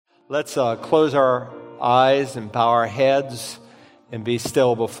Let's close our eyes and bow our heads and be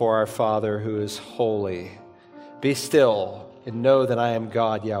still before our Father who is holy. Be still and know that I am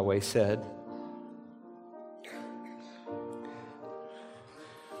God, Yahweh said.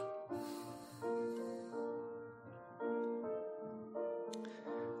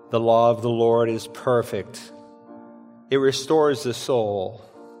 The law of the Lord is perfect. It restores the soul.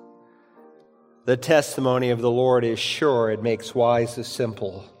 The testimony of the Lord is sure. It makes wise the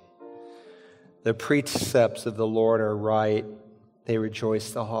simple. The precepts of the Lord are right. They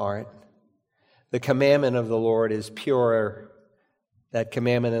rejoice the heart. The commandment of the Lord is pure. That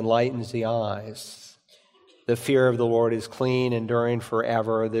commandment enlightens the eyes. The fear of the Lord is clean, enduring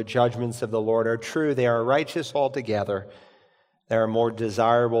forever. The judgments of the Lord are true. They are righteous altogether. They are more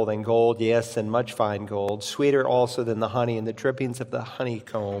desirable than gold, yes, than much fine gold, sweeter also than the honey and the drippings of the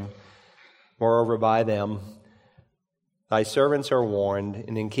honeycomb. Moreover, by them thy servants are warned,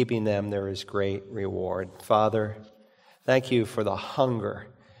 and in keeping them there is great reward. Father, thank you for the hunger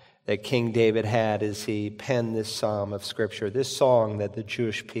that King David had as he penned this psalm of Scripture, this song that the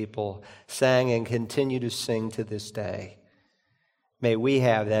Jewish people sang and continue to sing to this day. May we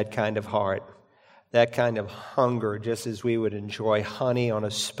have that kind of heart, that kind of hunger, just as we would enjoy honey on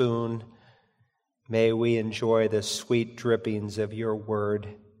a spoon. May we enjoy the sweet drippings of your word.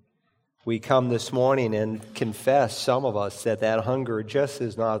 We come this morning and confess, some of us, that that hunger just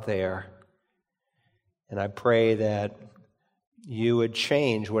is not there. And I pray that you would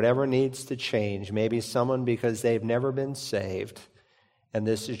change whatever needs to change. Maybe someone because they've never been saved, and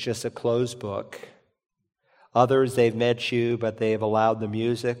this is just a closed book. Others, they've met you, but they've allowed the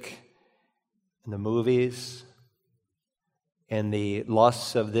music and the movies and the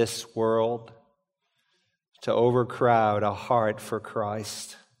lusts of this world to overcrowd a heart for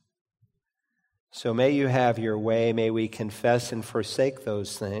Christ. So may you have your way. May we confess and forsake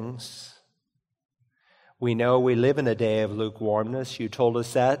those things. We know we live in a day of lukewarmness. You told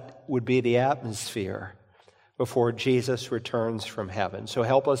us that would be the atmosphere before Jesus returns from heaven. So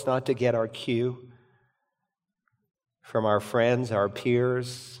help us not to get our cue from our friends, our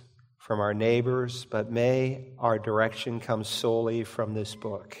peers, from our neighbors, but may our direction come solely from this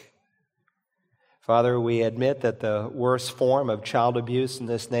book. Father, we admit that the worst form of child abuse in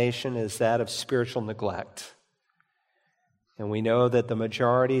this nation is that of spiritual neglect. And we know that the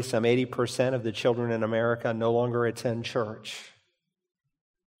majority, some 80% of the children in America, no longer attend church.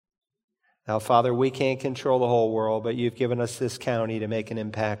 Now, Father, we can't control the whole world, but you've given us this county to make an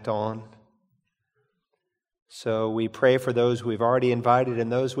impact on. So we pray for those we've already invited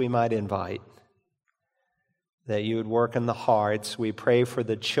and those we might invite, that you would work in the hearts. We pray for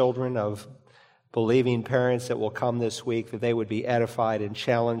the children of believing parents that will come this week, that they would be edified and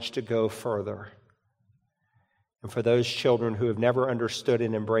challenged to go further. And for those children who have never understood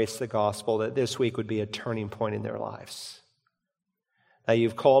and embraced the gospel, that this week would be a turning point in their lives. Now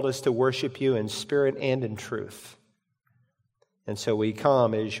you've called us to worship you in spirit and in truth. And so we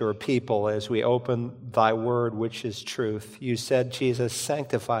come as your people, as we open thy word, which is truth. You said, Jesus,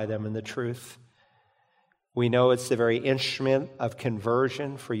 sanctify them in the truth. We know it's the very instrument of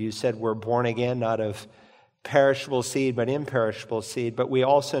conversion, for you said we're born again, not of perishable seed, but imperishable seed. But we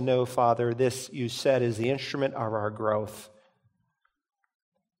also know, Father, this you said is the instrument of our growth.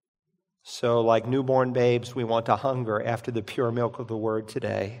 So like newborn babes, we want to hunger after the pure milk of the word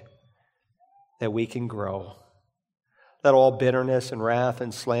today, that we can grow. Let all bitterness and wrath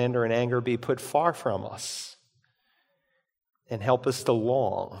and slander and anger be put far from us, and help us to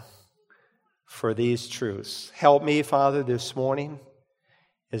long for these truths. Help me, Father, this morning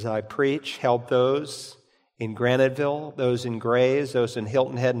as I preach. Help those in Graniteville, those in Grays, those in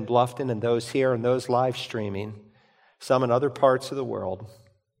Hilton Head and Bluffton, and those here and those live streaming, some in other parts of the world.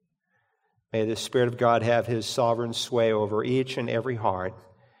 May the Spirit of God have his sovereign sway over each and every heart.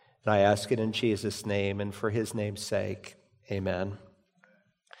 And I ask it in Jesus' name and for his name's sake. Amen.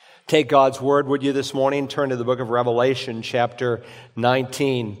 Take God's word, would you, this morning? Turn to the book of Revelation, chapter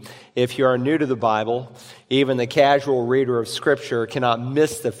 19. If you are new to the Bible, even the casual reader of Scripture cannot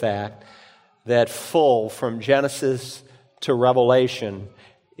miss the fact that full from Genesis to Revelation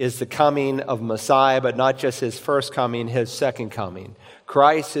is the coming of Messiah, but not just his first coming, his second coming.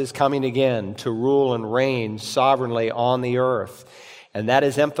 Christ is coming again to rule and reign sovereignly on the earth. And that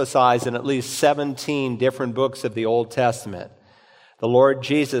is emphasized in at least 17 different books of the Old Testament. The Lord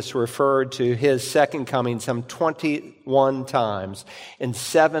Jesus referred to his second coming some 21 times, and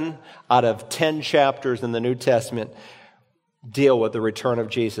 7 out of 10 chapters in the New Testament deal with the return of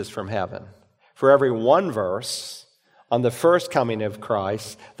Jesus from heaven. For every one verse on the first coming of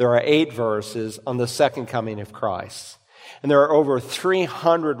Christ, there are 8 verses on the second coming of Christ. And there are over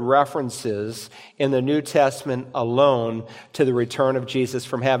 300 references in the New Testament alone to the return of Jesus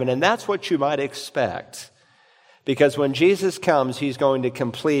from heaven. And that's what you might expect. Because when Jesus comes, he's going to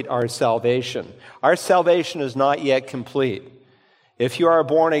complete our salvation. Our salvation is not yet complete. If you are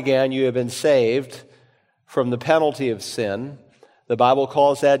born again, you have been saved from the penalty of sin. The Bible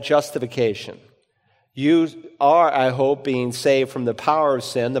calls that justification. You are, I hope, being saved from the power of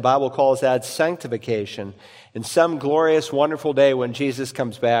sin. The Bible calls that sanctification. In some glorious, wonderful day when Jesus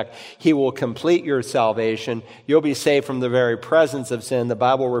comes back, he will complete your salvation. You'll be saved from the very presence of sin. The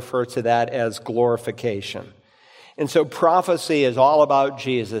Bible refers to that as glorification. And so prophecy is all about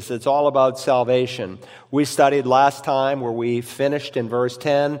Jesus. It's all about salvation. We studied last time, where we finished in verse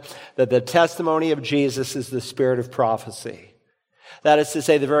 10, that the testimony of Jesus is the spirit of prophecy. That is to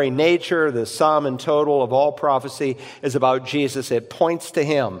say, the very nature, the sum and total of all prophecy is about Jesus. It points to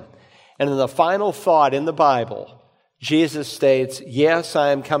him. And in the final thought in the Bible, Jesus states, "Yes,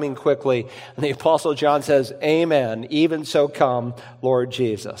 I am coming quickly." And the Apostle John says, "Amen, even so come, Lord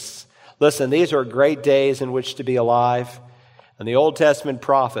Jesus." Listen, these are great days in which to be alive. And the Old Testament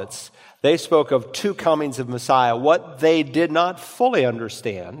prophets, they spoke of two comings of Messiah. What they did not fully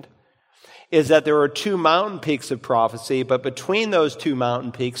understand is that there are two mountain peaks of prophecy, but between those two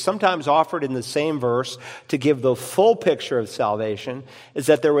mountain peaks, sometimes offered in the same verse to give the full picture of salvation, is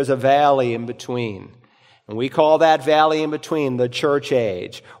that there was a valley in between. And we call that valley in between the church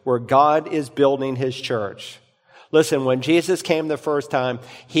age, where God is building his church. Listen, when Jesus came the first time,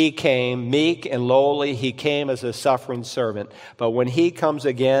 he came meek and lowly. He came as a suffering servant. But when he comes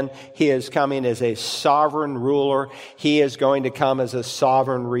again, he is coming as a sovereign ruler. He is going to come as a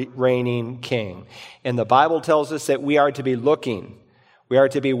sovereign reigning king. And the Bible tells us that we are to be looking. We are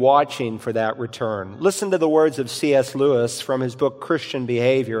to be watching for that return. Listen to the words of C.S. Lewis from his book, Christian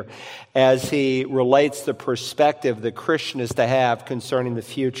Behavior, as he relates the perspective the Christian is to have concerning the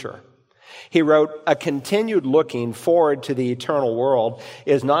future. He wrote, "A continued looking forward to the eternal world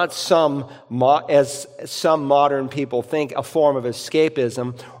is not as some modern people think, a form of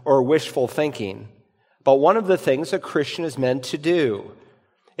escapism or wishful thinking, but one of the things a Christian is meant to do.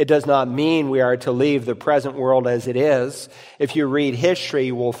 It does not mean we are to leave the present world as it is. If you read history,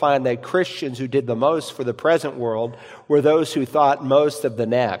 you will find that Christians who did the most for the present world were those who thought most of the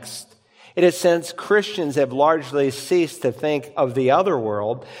next. It is since Christians have largely ceased to think of the other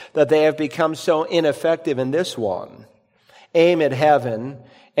world that they have become so ineffective in this one. Aim at heaven,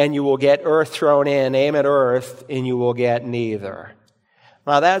 and you will get earth thrown in. Aim at earth, and you will get neither."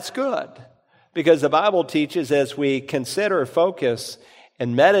 Now that's good, because the Bible teaches, as we consider, focus,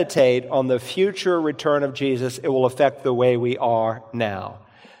 and meditate on the future return of Jesus, it will affect the way we are now.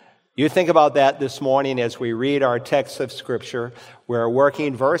 You think about that this morning as we read our text of Scripture. We're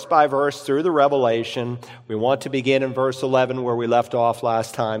working verse by verse through the Revelation. We want to begin in verse 11 where we left off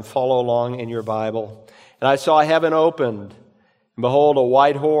last time. Follow along in your Bible. "And I saw heaven opened, and behold, a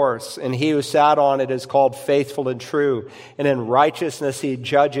white horse, and he who sat on it is called Faithful and True, and in righteousness he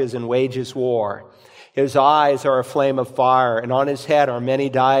judges and wages war. His eyes are a flame of fire, and on his head are many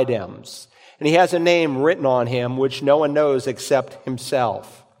diadems. And he has a name written on him which no one knows except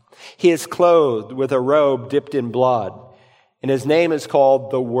himself. He is clothed with a robe dipped in blood, and his name is called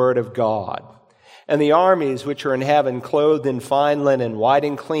the Word of God. And the armies which are in heaven, clothed in fine linen, white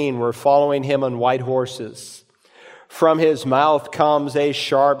and clean, were following him on white horses. From his mouth comes a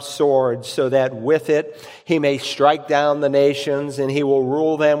sharp sword, so that with it he may strike down the nations, and he will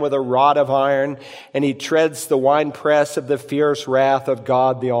rule them with a rod of iron, and he treads the winepress of the fierce wrath of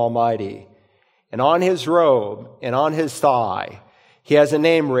God the Almighty. And on his robe and on his thigh he has a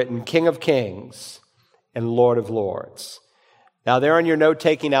name written, King of Kings and Lord of Lords." Now, there in your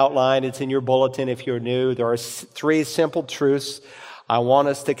note-taking outline, it's in your bulletin if you're new, there are three simple truths I want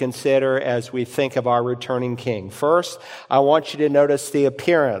us to consider as we think of our returning King. First, I want you to notice the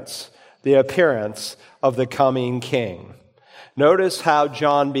appearance of the coming King. Notice how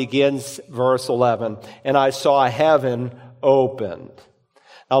John begins verse 11, "And I saw heaven opened."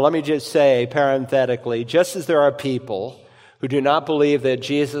 Now, let me just say parenthetically, just as there are people who do not believe that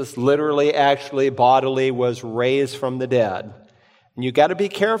Jesus literally, actually, bodily was raised from the dead. And you've got to be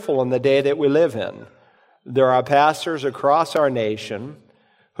careful in the day that we live in. There are pastors across our nation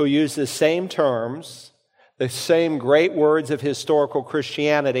who use the same terms, the same great words of historical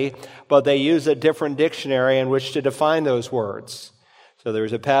Christianity, but they use a different dictionary in which to define those words. So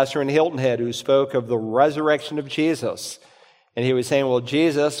there's a pastor in Hilton Head who spoke of the resurrection of Jesus. And he was saying, well,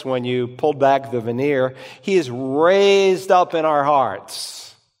 Jesus, when you pulled back the veneer, he is raised up in our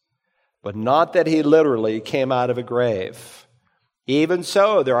hearts. But not that he literally came out of a grave. Even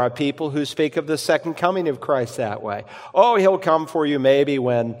so, there are people who speak of the second coming of Christ that way. Oh, he'll come for you maybe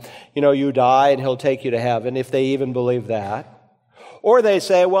when, you die and he'll take you to heaven, if they even believe that. Or they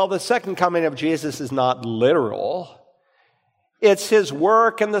say, well, the second coming of Jesus is not literal. It's his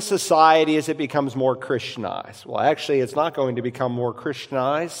work in the society as it becomes more Christianized. Well, actually, it's not going to become more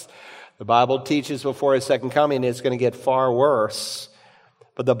Christianized. The Bible teaches before his second coming it's going to get far worse.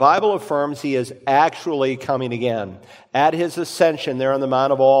 But the Bible affirms he is actually coming again. At his ascension there on the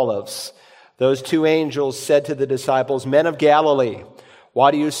Mount of Olives, those two angels said to the disciples, "Men of Galilee,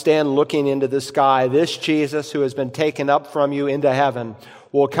 why do you stand looking into the sky? This Jesus who has been taken up from you into heaven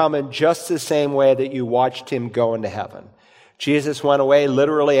will come in just the same way that you watched him go into heaven." Jesus went away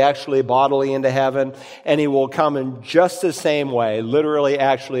literally, actually, bodily into heaven, and he will come in just the same way, literally,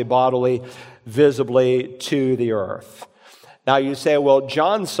 actually, bodily, visibly to the earth. Now you say, well,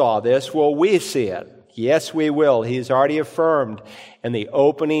 John saw this. Will we see it? Yes, we will. He's already affirmed in the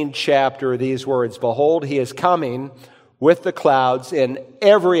opening chapter these words, "Behold, he is coming with the clouds, and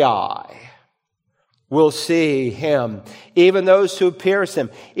every eye will see him, even those who pierced him."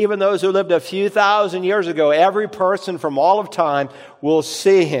 Even those who lived a few thousand years ago, every person from all of time will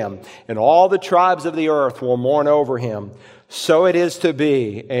see him, and all the tribes of the earth will mourn over him. So it is to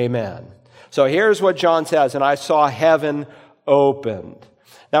be. Amen. So here's what John says, "And I saw heaven opened."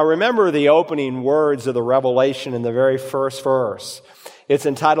 Now remember the opening words of the Revelation in the very first verse. It's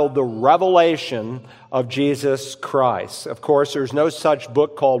entitled The Revelation of Jesus Christ. Of course, there's no such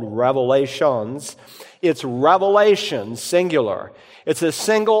book called Revelations. It's revelation, singular. It's a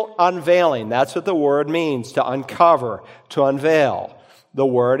single unveiling. That's what the word means, to uncover, to unveil. The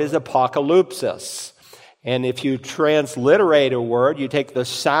word is apocalypsis. And if you transliterate a word, you take the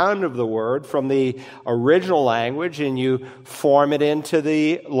sound of the word from the original language and you form it into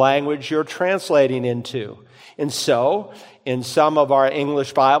the language you're translating into. And so, in some of our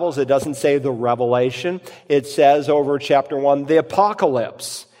English Bibles, it doesn't say the Revelation. It says over chapter 1, the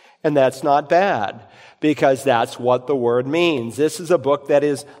Apocalypse. And that's not bad, because that's what the word means. This is a book that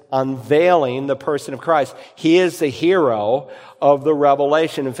is unveiling the person of Christ. He is the hero of the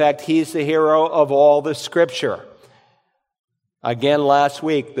Revelation. In fact, he's the hero of all the Scripture. Again, last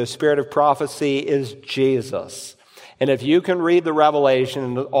week, the spirit of prophecy is Jesus. And if you can read the Revelation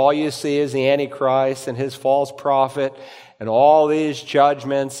and all you see is the Antichrist and his false prophet and all these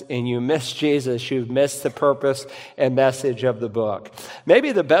judgments, and you miss Jesus, you've missed the purpose and message of the book.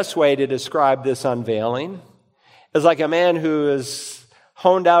 Maybe the best way to describe this unveiling is like a man who has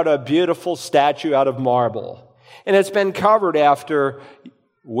honed out a beautiful statue out of marble. And it's been covered after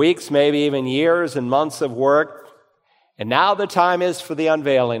weeks, maybe even years and months of work. And now the time is for the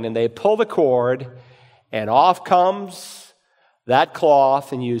unveiling. And they pull the cord, and off comes that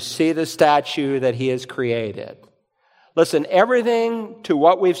cloth, and you see the statue that he has created. Listen, everything to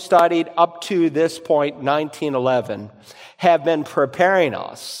what we've studied up to this point, 1911, have been preparing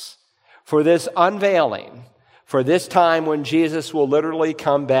us for this unveiling, for this time when Jesus will literally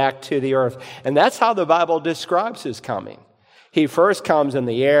come back to the earth. And that's how the Bible describes his coming. He first comes in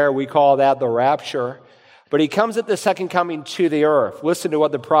the air. We call that the rapture. But he comes at the second coming to the earth. Listen to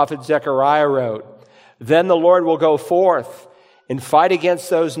what the prophet Zechariah wrote. "Then the Lord will go forth and fight against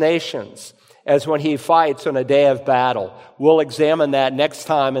those nations, as when he fights on a day of battle." We'll examine that next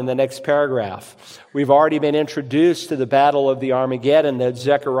time in the next paragraph. We've already been introduced to the battle of the Armageddon that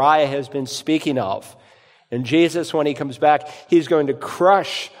Zechariah has been speaking of. And Jesus, when he comes back, he's going to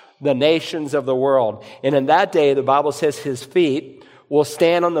crush the nations of the world. And in that day, the Bible says his feet will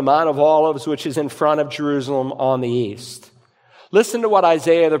stand on the Mount of Olives, which is in front of Jerusalem on the east. Listen to what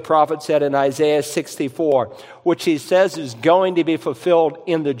Isaiah the prophet said in Isaiah 64, which he says is going to be fulfilled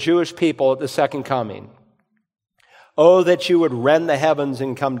in the Jewish people at the second coming. "Oh, that you would rend the heavens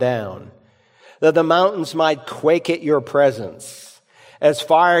and come down, that the mountains might quake at your presence. As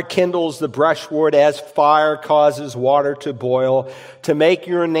fire kindles the brushwood, as fire causes water to boil, to make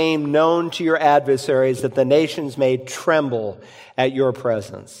your name known to your adversaries, that the nations may tremble at your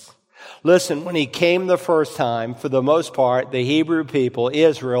presence." Listen, when he came the first time, for the most part, the Hebrew people,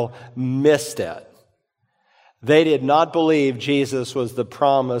 Israel, missed it. They did not believe Jesus was the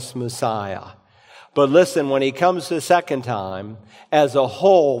promised Messiah. But listen, when he comes the second time, as a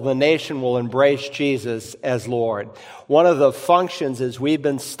whole, the nation will embrace Jesus as Lord. One of the functions, as we've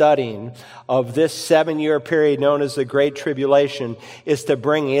been studying, of this 7-year period known as the Great Tribulation is to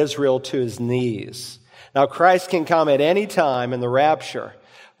bring Israel to his knees. Now, Christ can come at any time in the rapture,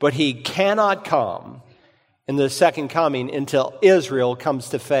 but he cannot come in the second coming until Israel comes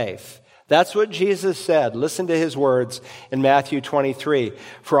to faith. That's what Jesus said. Listen to his words in Matthew 23.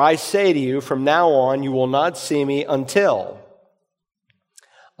 "For I say to you, from now on you will not see me until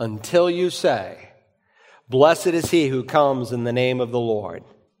until you say, blessed is he who comes in the name of the Lord.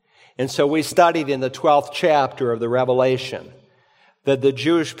 And so we studied in the 12th chapter of the Revelation that the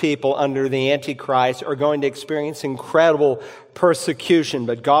Jewish people under the Antichrist are going to experience incredible persecution,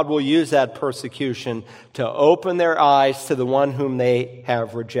 but God will use that persecution to open their eyes to the one whom they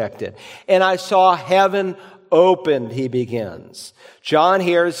have rejected. And I saw heaven opened, he begins. John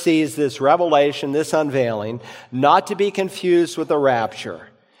here sees this revelation, this unveiling, not to be confused with the rapture.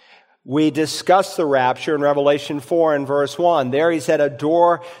 We discussed the rapture in Revelation 4 and verse 1. There he said a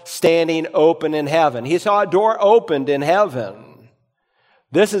door standing open in heaven. He saw a door opened in heaven.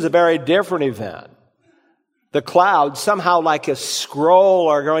 This is a very different event. The clouds, somehow like a scroll,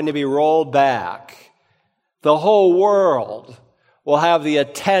 are going to be rolled back. The whole world will have the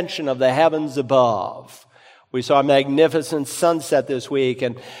attention of the heavens above. We saw a magnificent sunset this week,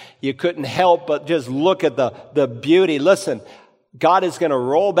 and you couldn't help but just look at the beauty. Listen, God is going to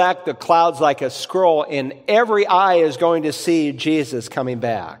roll back the clouds like a scroll, and every eye is going to see Jesus coming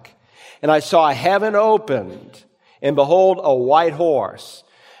back. And I saw heaven opened, and behold, a white horse.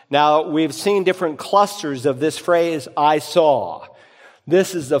 Now, we've seen different clusters of this phrase, I saw.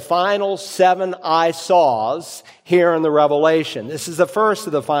 This is the final 7 I saws here in the Revelation. This is the first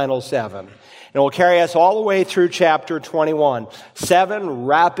of the final 7. And it will carry us all the way through chapter 21. 7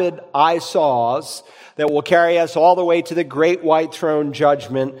 rapid I saws that will carry us all the way to the great white throne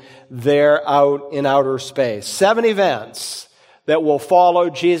judgment there out in outer space. 7 events that will follow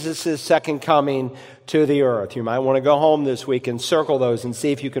Jesus' second coming to the earth. You might want to go home this week and circle those and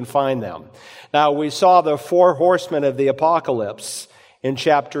see if you can find them. Now, we saw the 4 horsemen of the apocalypse in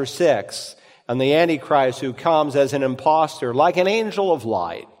chapter 6, and the Antichrist who comes as an impostor, like an angel of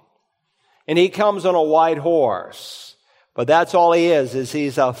light. And he comes on a white horse. But that's all he is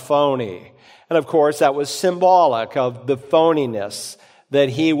he's a phony. And of course, that was symbolic of the phoniness that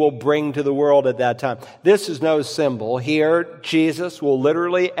he will bring to the world at that time. This is no symbol. Here, Jesus will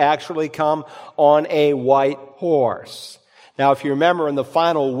literally actually come on a white horse. Now, if you remember in the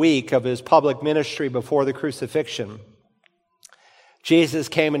final week of his public ministry before the crucifixion, Jesus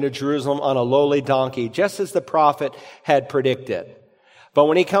came into Jerusalem on a lowly donkey, just as the prophet had predicted. But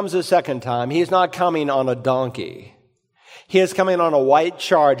when he comes a second time, he's not coming on a donkey. He is coming on a white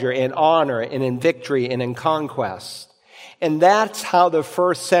charger in honor and in victory and in conquest. And that's how the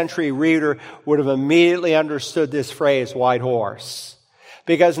first century reader would have immediately understood this phrase, white horse.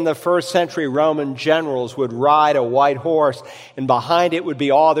 Because in the first century, Roman generals would ride a white horse, and behind it would be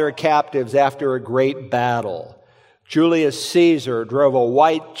all their captives after a great battle. Julius Caesar drove a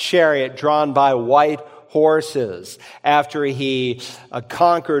white chariot drawn by white horses after he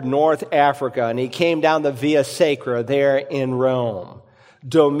conquered North Africa, and he came down the Via Sacra there in Rome.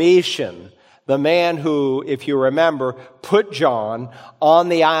 Domitian, the man who, if you remember, put John on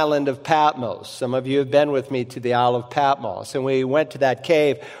the island of Patmos. Some of you have been with me to the Isle of Patmos, and we went to that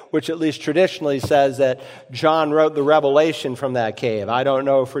cave, which at least traditionally says that John wrote the Revelation from that cave. I don't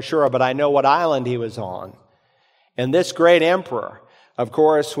know for sure, but I know what island he was on. And this great emperor, of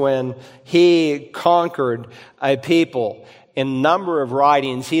course, when he conquered a people, in a number of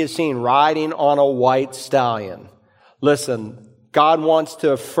writings, he is seen riding on a white stallion. Listen, God wants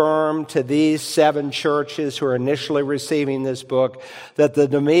to affirm to these 7 churches who are initially receiving this book that the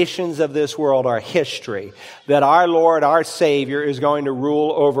Domitians of this world are history, that our Lord, our Savior, is going to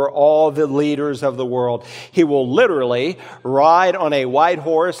rule over all the leaders of the world. He will literally ride on a white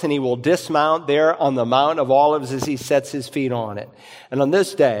horse, and he will dismount there on the Mount of Olives as he sets his feet on it. And on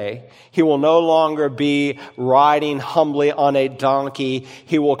this day, he will no longer be riding humbly on a donkey.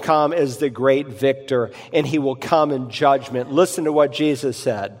 He will come as the great victor, and he will come in judgment. Listen to what Jesus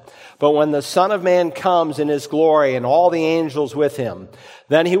said. But when the Son of Man comes in his glory and all the angels with him,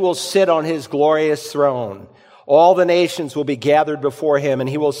 then he will sit on his glorious throne. All the nations will be gathered before him, and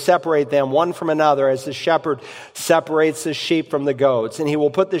he will separate them one from another as the shepherd separates the sheep from the goats. And he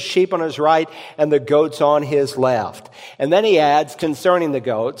will put the sheep on his right and the goats on his left. And then he adds concerning the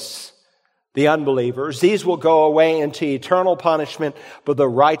goats, the unbelievers, these will go away into eternal punishment, but the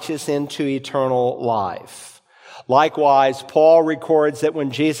righteous into eternal life. Likewise, Paul records that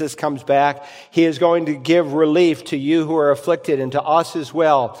when Jesus comes back, he is going to give relief to you who are afflicted and to us as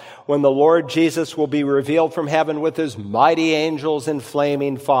well, when the Lord Jesus will be revealed from heaven with his mighty angels in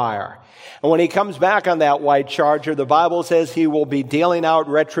flaming fire. And when he comes back on that white charger, the Bible says he will be dealing out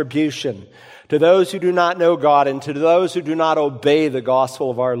retribution to those who do not know God and to those who do not obey the gospel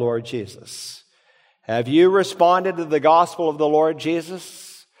of our Lord Jesus. Have you responded to the gospel of the Lord Jesus?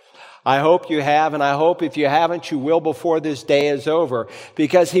 I hope you have, and I hope if you haven't, you will before this day is over,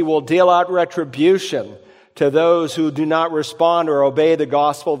 because he will deal out retribution to those who do not respond or obey the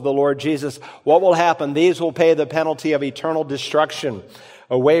gospel of the Lord Jesus, what will happen? These will pay the penalty of eternal destruction,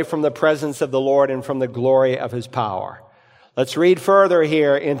 away from the presence of the Lord and from the glory of his power. Let's read further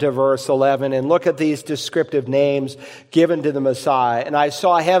here into verse 11 and look at these descriptive names given to the Messiah. And I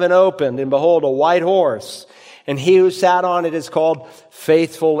saw heaven opened, and behold, a white horse, and he who sat on it is called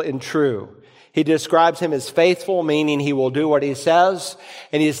Faithful and True. He describes him as faithful, meaning he will do what he says,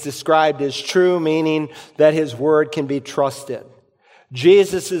 and he's described as true, meaning that his word can be trusted.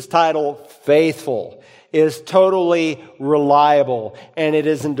 Jesus' title, Faithful, is totally reliable, and it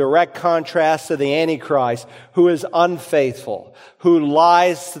is in direct contrast to the Antichrist, who is unfaithful, who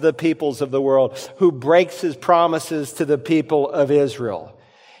lies to the peoples of the world, who breaks his promises to the people of Israel.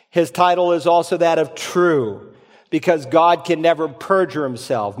 His title is also that of True, because God can never perjure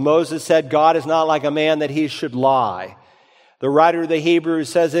himself. Moses said, God is not like a man that he should lie. The writer of the Hebrews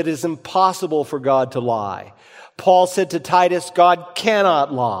says it is impossible for God to lie. Paul said to Titus, God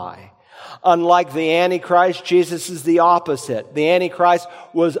cannot lie. Unlike the Antichrist, Jesus is the opposite. The Antichrist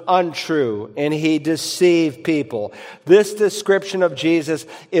was untrue, and he deceived people. This description of Jesus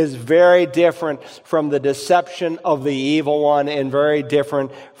is very different from the deception of the evil one, and very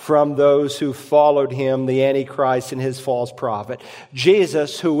different from those who followed him, the Antichrist and his false prophet.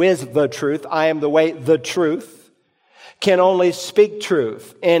 Jesus, who is the truth, I am the way, the truth, can only speak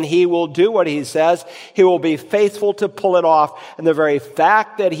truth, and he will do what he says. He will be faithful to pull it off. And the very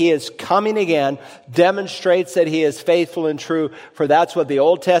fact that he is coming again demonstrates that he is faithful and true, for that's what the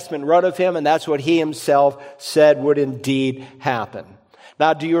Old Testament wrote of him, and that's what he himself said would indeed happen.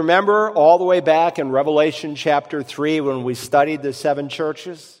 Now, do you remember all the way back in Revelation chapter 3 when we studied the 7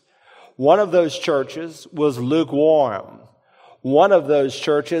 churches? One of those churches was lukewarm. One of those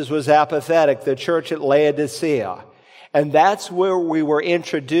churches was apathetic, the church at Laodicea. And that's where we were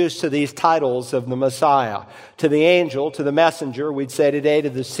introduced to these titles of the Messiah. To the angel, to the messenger, we'd say today, to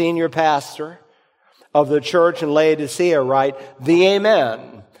the senior pastor of the church in Laodicea, right? The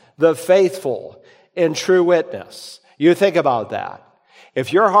Amen, the faithful and true witness. You think about that.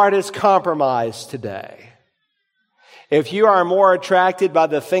 If your heart is compromised today, if you are more attracted by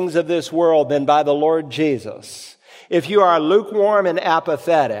the things of this world than by the Lord Jesus, if you are lukewarm and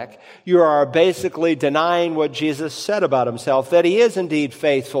apathetic, you are basically denying what Jesus said about himself, that he is indeed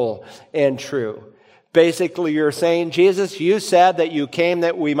faithful and true. Basically, you're saying, Jesus, you said that you came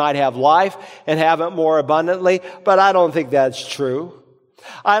that we might have life and have it more abundantly, but I don't think that's true.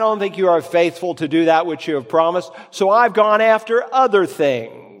 I don't think you are faithful to do that which you have promised, so I've gone after other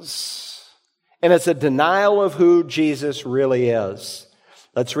things. And it's a denial of who Jesus really is.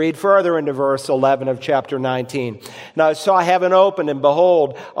 Let's read further into verse 11 of chapter 19. Now I saw heaven opened, and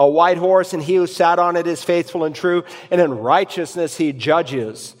behold, a white horse, and he who sat on it is faithful and true, and in righteousness he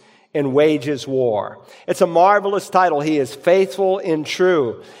judges and wages war. It's a marvelous title. He is faithful and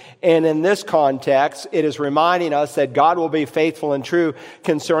true. And in this context, it is reminding us that God will be faithful and true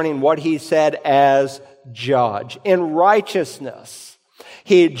concerning what he said as judge. In righteousness,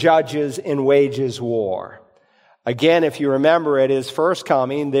 he judges and wages war. Again, if you remember at his first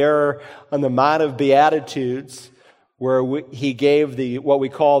coming, there on the Mount of Beatitudes, where he gave what we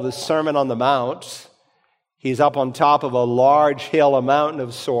call the Sermon on the Mount. He's up on top of a large hill, a mountain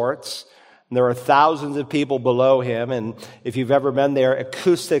of sorts. And there are thousands of people below him. And if you've ever been there,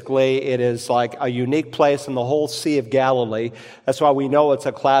 acoustically, it is like a unique place in the whole Sea of Galilee. That's why we know it's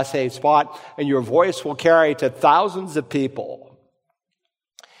a Class A spot. And your voice will carry to thousands of people.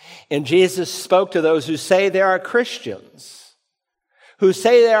 And Jesus spoke to those who say they are Christians, who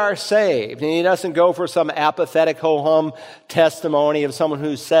say they are saved. And he doesn't go for some apathetic ho-hum testimony of someone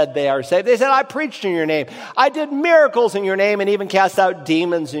who said they are saved. They said, I preached in your name. I did miracles in your name and even cast out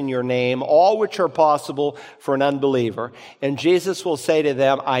demons in your name, all which are possible for an unbeliever. And Jesus will say to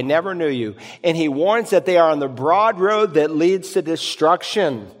them, I never knew you. And he warns that they are on the broad road that leads to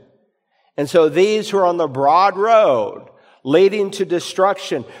destruction. And so these who are on the broad road leading to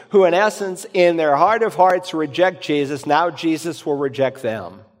destruction, who in essence, in their heart of hearts, reject Jesus, now Jesus will reject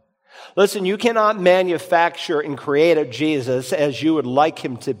them. Listen, you cannot manufacture and create a Jesus as you would like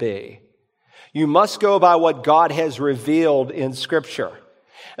him to be. You must go by what God has revealed in Scripture.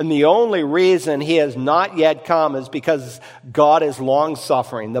 And the only reason he has not yet come is because God is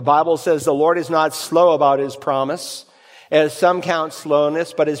long-suffering. The Bible says the Lord is not slow about his promise, as some count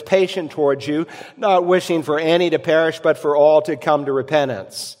slowness, but is patient towards you, not wishing for any to perish, but for all to come to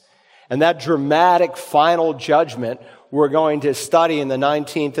repentance. And that dramatic final judgment we're going to study in the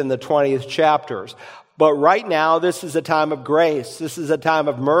 19th and the 20th chapters. But right now, this is a time of grace. This is a time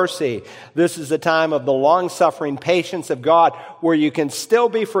of mercy. This is a time of the long-suffering patience of God where you can still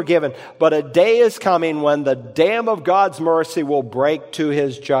be forgiven. But a day is coming when the dam of God's mercy will break to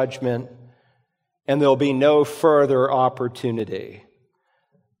his judgment, and there'll be no further opportunity.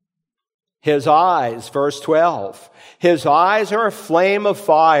 His eyes, verse 12, his eyes are a flame of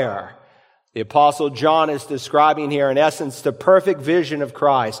fire. The Apostle John is describing here, in essence, the perfect vision of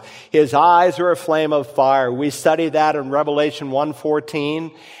Christ. His eyes are a flame of fire. We study that in Revelation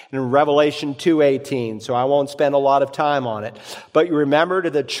 1:14 and in Revelation 2:18, so I won't spend a lot of time on it. But you remember to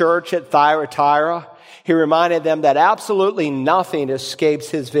the church at Thyatira, he reminded them that absolutely nothing escapes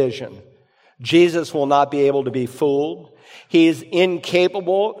his vision. Jesus will not be able to be fooled. He is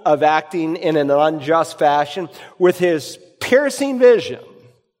incapable of acting in an unjust fashion. With his piercing vision,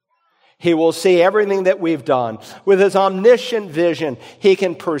 he will see everything that we've done. With his omniscient vision, he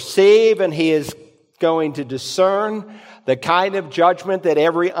can perceive and he is going to discern the kind of judgment that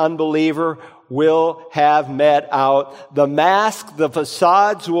every unbeliever will have met out. The mask, the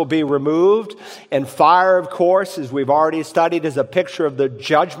facades will be removed. And fire, of course, as we've already studied, is a picture of the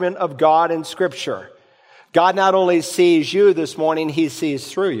judgment of God in Scripture. God not only sees you this morning, he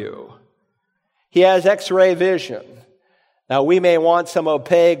sees through you. He has X-ray vision. Now, we may want some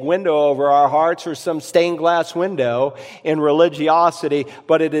opaque window over our hearts or some stained glass window in religiosity,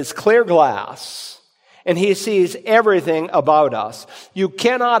 but it is clear glass. And he sees everything about us. You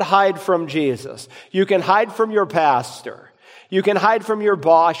cannot hide from Jesus. You can hide from your pastor. You can hide from your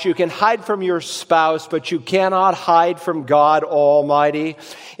boss. You can hide from your spouse, but you cannot hide from God Almighty.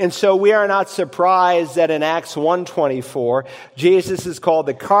 And so we are not surprised that in Acts 1:24, Jesus is called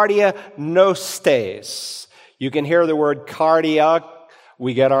the Cardia Gnostes. You can hear the word cardia.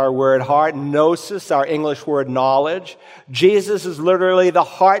 We get our word heart. Gnosis, our English word knowledge. Jesus is literally the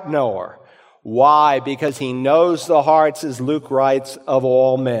heart knower. Why? Because he knows the hearts, as Luke writes, of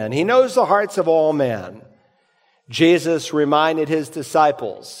all men. He knows the hearts of all men. Jesus reminded his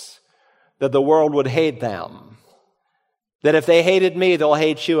disciples that the world would hate them. That if they hated me, they'll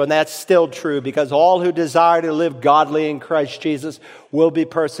hate you. And that's still true, because all who desire to live godly in Christ Jesus will be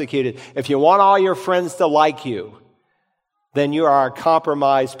persecuted. If you want all your friends to like you, then you are a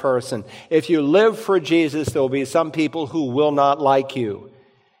compromised person. If you live for Jesus, there will be some people who will not like you.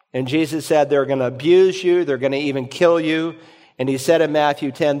 And Jesus said they're going to abuse you, they're going to even kill you. And he said in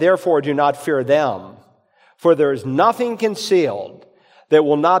Matthew 10, therefore do not fear them, for there is nothing concealed that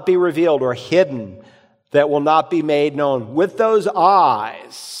will not be revealed, or hidden that will not be made known. With those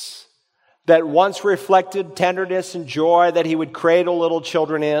eyes that once reflected tenderness and joy that he would cradle little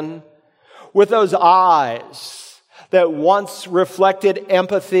children in, with those eyes that once reflected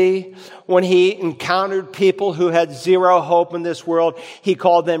empathy when he encountered people who had zero hope in this world, he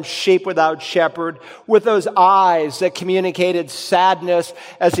called them sheep without shepherd. With those eyes that communicated sadness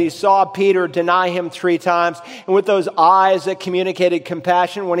as he saw Peter deny him 3 times, and with those eyes that communicated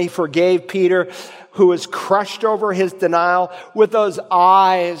compassion when he forgave Peter, who was crushed over his denial, with those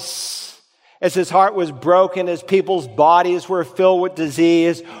eyes as his heart was broken, as people's bodies were filled with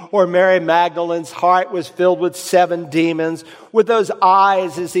disease, or Mary Magdalene's heart was filled with 7 demons, with those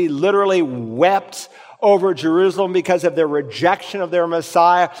eyes as he literally wept over Jerusalem because of their rejection of their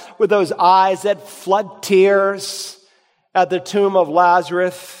Messiah, with those eyes that flood tears at the tomb of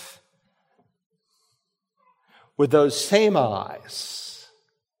Lazarus, with those same eyes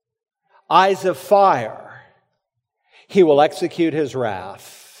of fire, he will execute his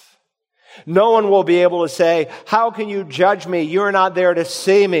wrath. No one will be able to say, how can you judge me? You're not there to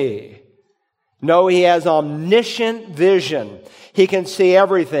see me. No, he has omniscient vision. He can see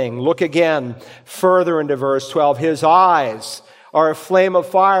everything. Look again further into verse 12. His eyes are a flame of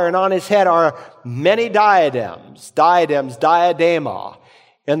fire, and on his head are many diadems. Diadems, diadema.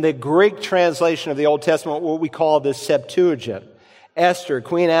 In the Greek translation of the Old Testament, what we call the Septuagint, Esther,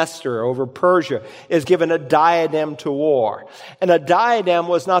 Queen Esther over Persia, is given a diadem to wear. And a diadem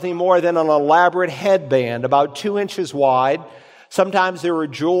was nothing more than an elaborate headband about 2 inches wide. Sometimes there were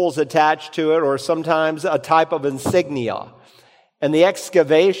jewels attached to it, or sometimes a type of insignia. And the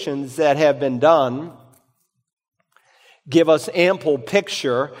excavations that have been done give us ample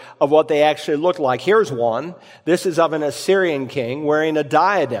picture of what they actually look like. Here's one. This is of an Assyrian king wearing a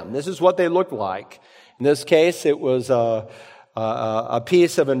diadem. This is what they look like. In this case, it was a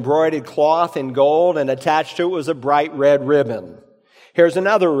piece of embroidered cloth in gold, and attached to it was a bright red ribbon. Here's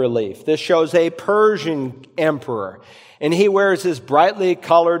another relief. This shows a Persian emperor, and he wears this brightly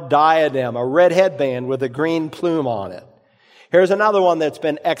colored diadem, a red headband with a green plume on it. Here's another one that's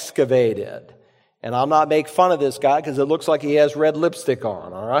been excavated, And I'll not make fun of this guy because it looks like he has red lipstick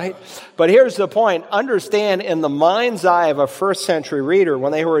on, all right? But here's the point. Understand, in the mind's eye of a first century reader,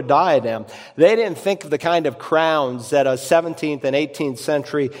 when they heard diadem, they didn't think of the kind of crowns that a 17th and 18th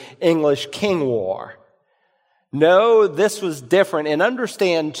century English king wore. No, this was different. And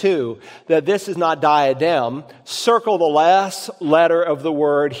understand, too, that this is not diadem. Circle the last letter of the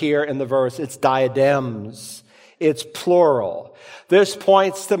word here in the verse. It's diadems. It's plural. This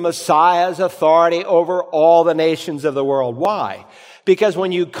points to Messiah's authority over all the nations of the world. Why? Because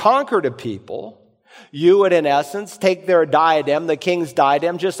when you conquered a people, you would, in essence, take their diadem, the king's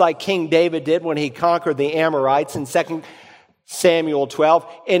diadem, just like King David did when he conquered the Amorites in 2 Samuel 12,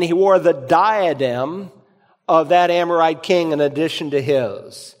 and he wore the diadem of that Amorite king in addition to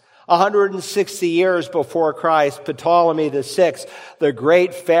his. 160 years before Christ, Ptolemy VI, the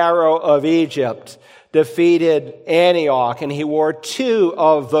great Pharaoh of Egypt, defeated Antioch, and he wore 2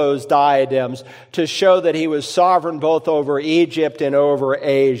 of those diadems to show that he was sovereign both over Egypt and over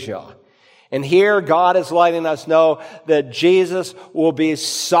Asia. And here God is letting us know that Jesus will be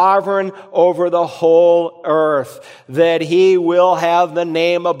sovereign over the whole earth, that he will have the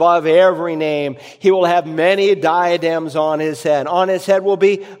name above every name. He will have many diadems on his head. On his head will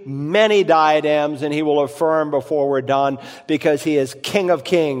be many diadems, and he will affirm before we're done, because he is King of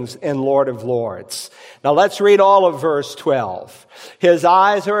kings and Lord of lords. Now let's read all of verse 12. His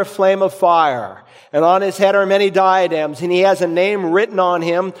eyes are a flame of fire, and on his head are many diadems, and he has a name written on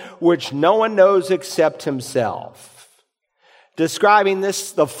him which no one knows except himself. Describing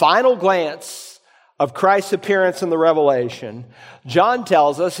this, the final glance of Christ's appearance in the Revelation, John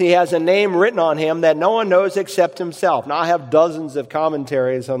tells us he has a name written on him that no one knows except himself. Now, I have dozens of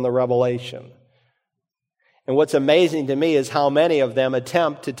commentaries on the Revelation. And what's amazing to me is how many of them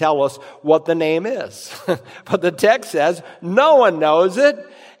attempt to tell us what the name is. But the text says no one knows it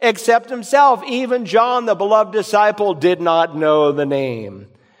except himself. Even John, the beloved disciple, did not know the name.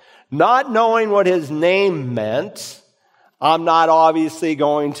 Not knowing what his name meant, I'm not obviously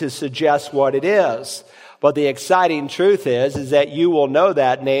going to suggest what it is. But the exciting truth is that you will know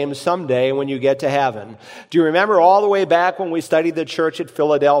that name someday when you get to heaven. Do you remember all the way back when we studied the church at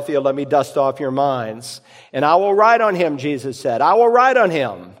Philadelphia? Let me dust off your minds. And I will write on him, Jesus said, I will write on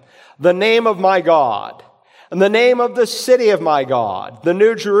him the name of my God, and the name of the city of my God, the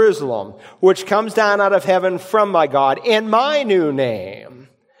New Jerusalem, which comes down out of heaven from my God, in my new name.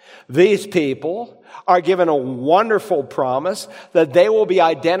 These people are given a wonderful promise that they will be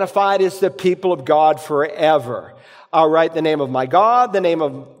identified as the people of God forever. I'll write the name of my God, the name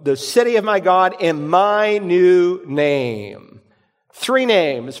of the city of my God, in my new name. 3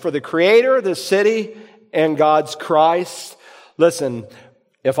 names for the Creator, the city, and God's Christ. Listen,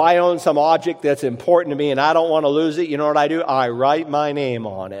 if I own some object that's important to me and I don't want to lose it, you know what I do? I write my name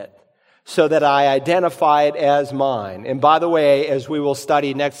on it so that I identify it as mine. And by the way, as we will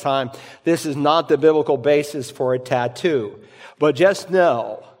study next time, this is not the biblical basis for a tattoo. But just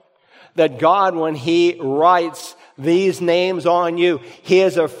know that God, when he writes these names on you, he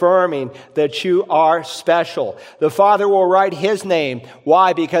is affirming that you are special. The Father will write his name.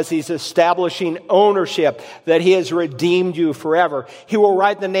 Why? Because he's establishing ownership, that he has redeemed you forever. He will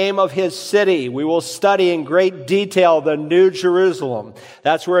write the name of his city. We will study in great detail the New Jerusalem.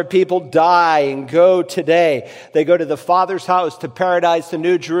 That's where people die and go today. They go to the Father's house, to paradise, to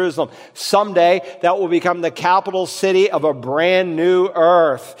New Jerusalem. Someday that will become the capital city of a brand new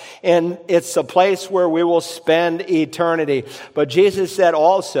earth. And it's a place where we will spend eternity. But Jesus said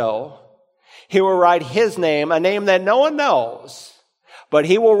also, he will write his name, a name that no one knows, but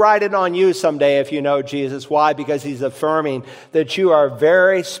he will write it on you someday if you know Jesus. Why? Because he's affirming that you are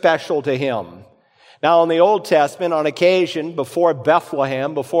very special to him. Now, in the Old Testament, on occasion, before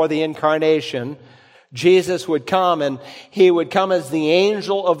Bethlehem, before the incarnation, Jesus would come, and he would come as the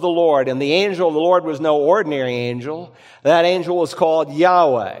angel of the Lord. And the angel of the Lord was no ordinary angel. That angel was called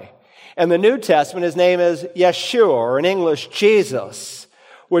Yahweh. In the New Testament, his name is Yeshua, or in English, Jesus,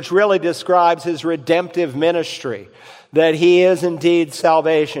 which really describes his redemptive ministry, that he is indeed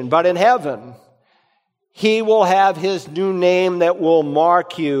salvation. But in heaven, he will have his new name that will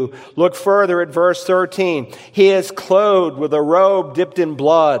mark you. Look further at verse 13. He is clothed with a robe dipped in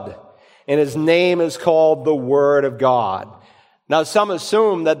blood, and his name is called the Word of God. Now, some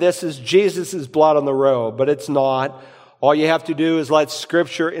assume that this is Jesus' blood on the robe, but it's not. All you have to do is let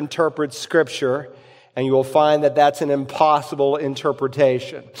Scripture interpret Scripture, and you will find that that's an impossible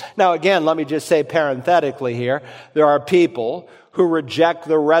interpretation. Now, again, let me just say parenthetically here, there are people who reject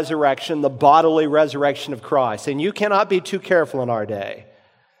the resurrection, the bodily resurrection of Christ, and you cannot be too careful in our day.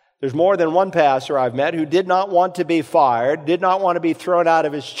 There's more than one pastor I've met who did not want to be fired, did not want to be thrown out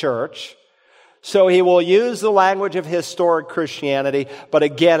of his church, So he will use the language of historic Christianity, but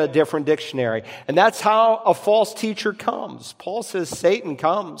again, a different dictionary. And that's how a false teacher comes. Paul says Satan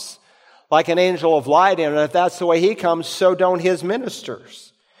comes like an angel of light, and if that's the way he comes, so don't his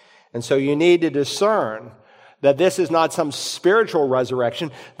ministers. And so you need to discern that this is not some spiritual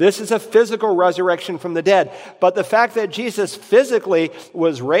resurrection. This is a physical resurrection from the dead. But the fact that Jesus physically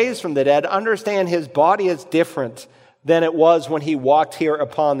was raised from the dead, understand his body is different than it was when he walked here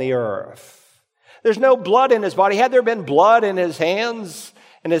upon the earth. There's no blood in his body. Had there been blood in his hands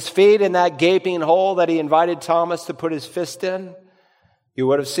and his feet in that gaping hole that he invited Thomas to put his fist in, you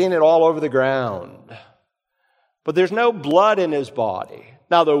would have seen it all over the ground. But there's no blood in his body.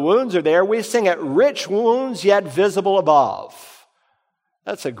 Now the wounds are there. We sing it, rich wounds yet visible above.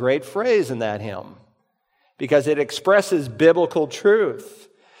 That's a great phrase in that hymn because it expresses biblical truth.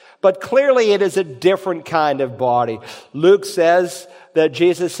 But clearly it is a different kind of body. Luke says that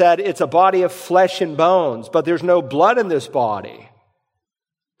Jesus said it's a body of flesh and bones, but there's no blood in this body.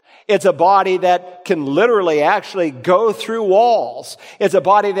 It's a body that can literally actually go through walls. It's a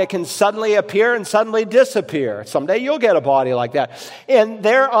body that can suddenly appear and suddenly disappear. Someday you'll get a body like that. And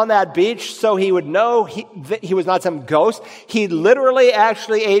there on that beach, so he would know he was not some ghost, he literally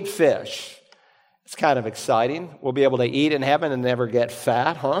actually ate fish. It's kind of exciting. We'll be able to eat in heaven and never get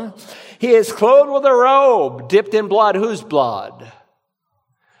fat, huh? He is clothed with a robe dipped in blood. Whose blood?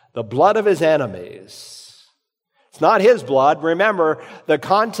 The blood of his enemies. It's not his blood. Remember, the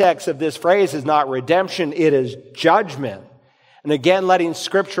context of this phrase is not redemption, it is judgment. And again, letting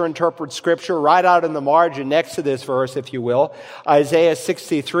Scripture interpret Scripture, right out in the margin next to this verse, if you will, Isaiah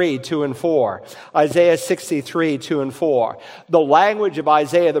 63, 2 and 4. Isaiah 63, 2 and 4. The language of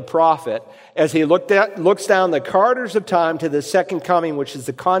Isaiah the prophet, as he looks down the corridors of time to the second coming, which is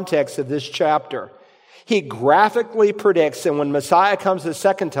the context of this chapter. He graphically predicts that when Messiah comes the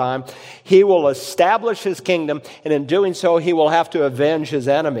second time, he will establish his kingdom, and in doing so, he will have to avenge his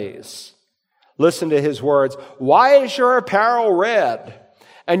enemies. Listen to his words. Why is your apparel red,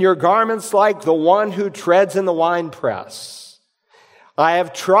 and your garments like the one who treads in the winepress? I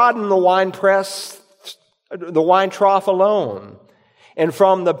have trodden the wine trough alone, and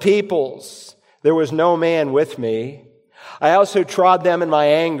from the peoples there was no man with me. I also trod them in my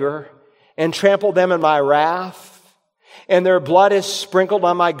anger, and trampled them in my wrath, and their blood is sprinkled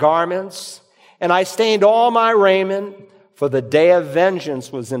on my garments, and I stained all my raiment, for the day of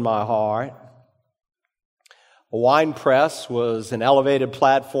vengeance was in my heart. A wine press was an elevated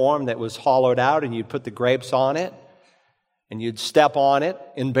platform that was hollowed out, and you'd put the grapes on it, and you'd step on it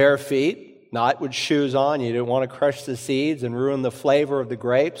in bare feet, not with shoes on. You didn't want to crush the seeds and ruin the flavor of the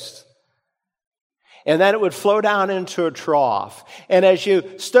grapes. And then it would flow down into a trough. And as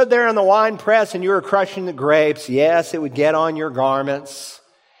you stood there in the wine press and you were crushing the grapes, yes, it would get on your garments.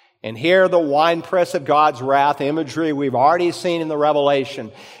 And here the wine press of God's wrath, imagery we've already seen in the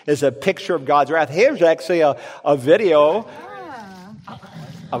Revelation, is a picture of God's wrath. Here's actually a video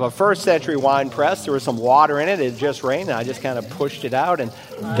of a first century wine press. There was some water in it. It just rained. And I just kind of pushed it out, and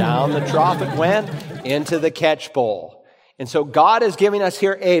down the trough it went into the catch bowl. And so God is giving us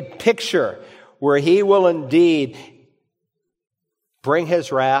here a picture where he will indeed bring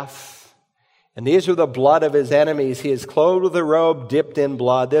his wrath. And these are the blood of his enemies. He is clothed with a robe dipped in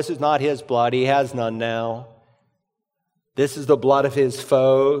blood. This is not his blood. He has none now. This is the blood of his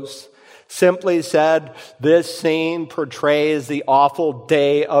foes. Simply said, this scene portrays the awful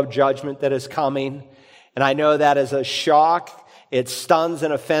day of judgment that is coming. And I know that is a shock. It stuns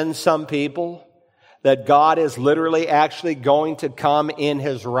and offends some people that God is literally actually going to come in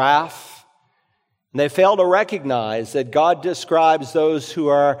his wrath. And they fail to recognize that God describes those who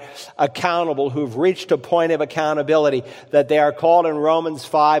are accountable, who've reached a point of accountability, that they are called in Romans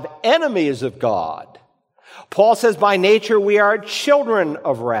 5 enemies of God. Paul says, by nature we are children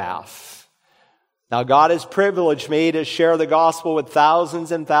of wrath. Now God has privileged me to share the gospel with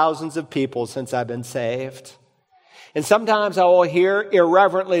thousands and thousands of people since I've been saved. And sometimes I will hear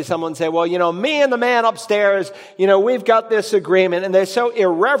irreverently someone say, well, me and the man upstairs, we've got this agreement. And they so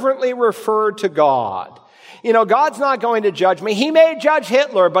irreverently refer to God. God's not going to judge me. He may judge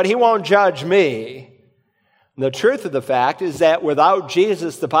Hitler, but he won't judge me. And the truth of the fact is that without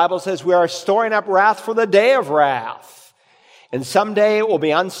Jesus, the Bible says we are storing up wrath for the day of wrath. And someday it will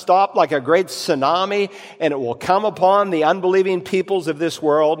be unstopped like a great tsunami, and it will come upon the unbelieving peoples of this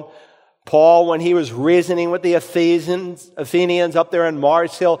world. Paul, when he was reasoning with the Athenians up there in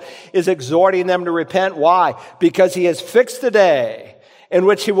Mars Hill, is exhorting them to repent. Why? Because he has fixed a day in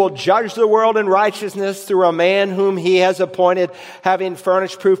which he will judge the world in righteousness through a man whom he has appointed, having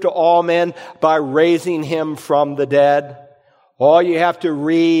furnished proof to all men by raising him from the dead. All you have to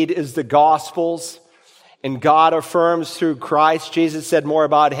read is the Gospels, and God affirms through Christ. Jesus said more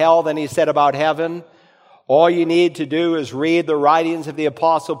about hell than he said about heaven. All you need to do is read the writings of the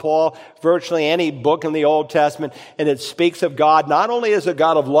Apostle Paul, virtually any book in the Old Testament, and it speaks of God not only as a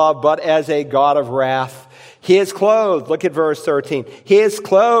God of love, but as a God of wrath. He is clothed, look at verse 13, he is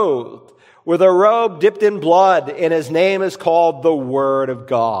clothed with a robe dipped in blood, and his name is called the Word of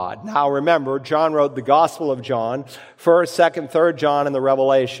God. Now remember, John wrote the Gospel of John, 1st, 2nd, 3rd John, and the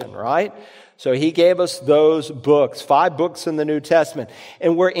Revelation, right? So he gave us those books, 5 books in the New Testament.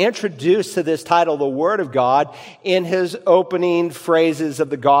 And we're introduced to this title, the Word of God, in his opening phrases of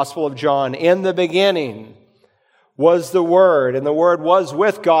the Gospel of John. In the beginning was the Word, and the Word was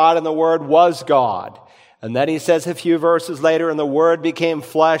with God, and the Word was God. And then he says a few verses later, and the Word became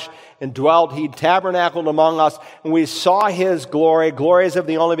flesh and dwelt. He tabernacled among us, and we saw his glory, glories of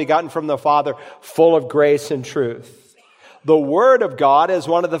the only begotten from the Father, full of grace and truth. The Word of God is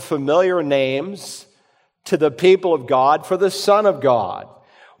one of the familiar names to the people of God for the Son of God.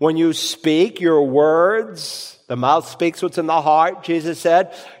 When you speak, your words, the mouth speaks what's in the heart, Jesus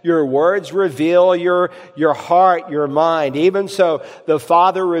said. Your words reveal your heart, your mind. Even so, the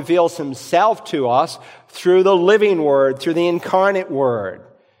Father reveals himself to us through the living Word, through the incarnate Word.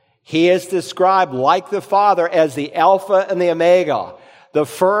 He is described like the Father as the Alpha and the Omega, the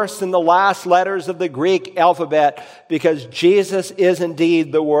first and the last letters of the Greek alphabet, because Jesus is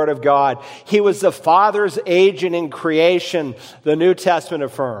indeed the Word of God. He was the Father's agent in creation, the New Testament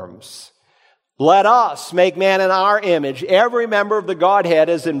affirms. Let us make man in our image. Every member of the Godhead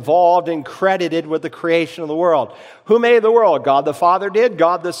is involved and credited with the creation of the world. Who made the world? God the Father did,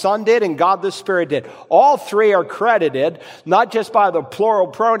 God the Son did, and God the Spirit did. All three are credited, not just by the plural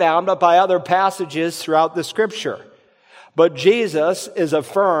pronoun, but by other passages throughout the Scripture. But Jesus is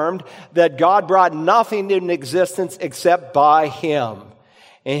affirmed that God brought nothing into existence except by him.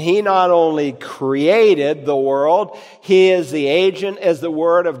 And he not only created the world, he is the agent as the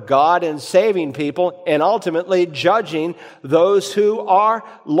Word of God in saving people and ultimately judging those who are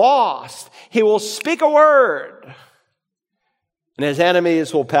lost. He will speak a word, and his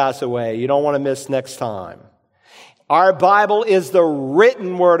enemies will pass away. You don't want to miss next time. Our Bible is the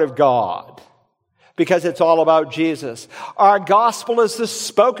written Word of God, because it's all about Jesus. Our gospel is the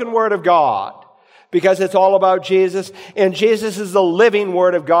spoken Word of God, because it's all about Jesus. And Jesus is the living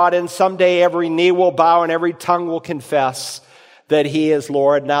Word of God, and someday every knee will bow and every tongue will confess that he is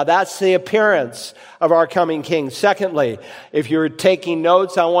Lord. Now that's the appearance of our coming King. Secondly, if you're taking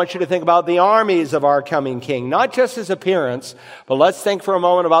notes, I want you to think about the armies of our coming King. Not just his appearance, but let's think for a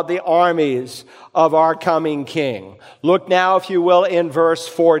moment about the armies of our coming King. Look now, if you will, in verse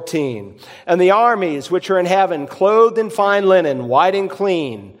 14. And the armies which are in heaven, clothed in fine linen, white and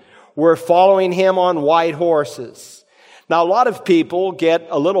clean, were following him on white horses. Now, a lot of people get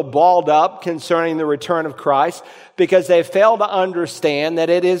a little balled up concerning the return of Christ because they fail to understand that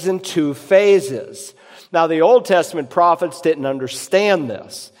it is in 2 phases. Now, the Old Testament prophets didn't understand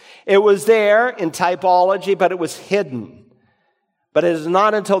this. It was there in typology, but it was hidden. But it is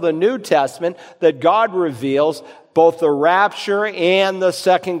not until the New Testament that God reveals both the rapture and the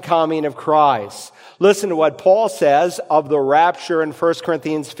second coming of Christ. Listen to what Paul says of the rapture in 1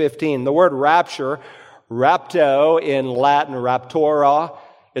 Corinthians 15. The word rapture, rapto in Latin, raptora,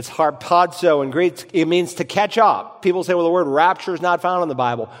 it's harpazo in Greek. It means to catch up. People say, well, the word rapture is not found in the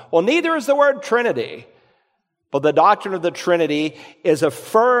Bible. Well, neither is the word Trinity. But the doctrine of the Trinity is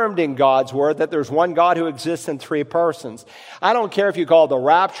affirmed in God's Word, that there's one God who exists in 3 persons. I don't care if you call it the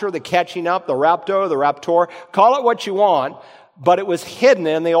rapture, the catching up, the rapto, the raptor. Call it what you want, but it was hidden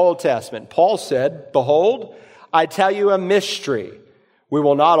in the Old Testament. Paul said, behold, I tell you a mystery. We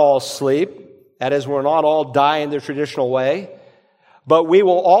will not all sleep. That is, we'll not all die in the traditional way. But we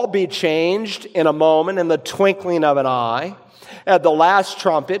will all be changed in a moment, in the twinkling of an eye. At the last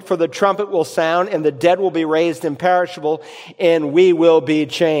trumpet, for the trumpet will sound, and the dead will be raised imperishable, and we will be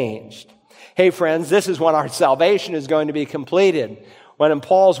changed. Hey friends, this is when our salvation is going to be completed. When in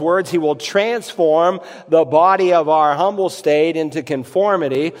Paul's words, he will transform the body of our humble state into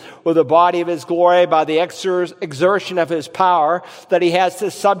conformity with the body of his glory by the exertion of his power, that he has to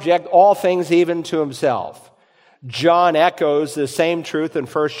subject all things even to himself. John echoes the same truth in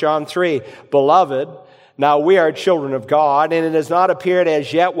 1 John 3. Beloved, now we are children of God, and it has not appeared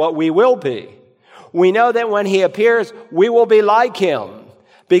as yet what we will be. We know that when he appears, we will be like him,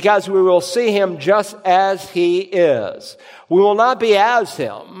 because we will see him just as he is. We will not be as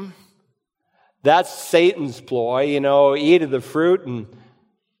him. That's Satan's ploy. Eat of the fruit and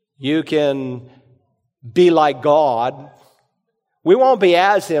you can be like God. We won't be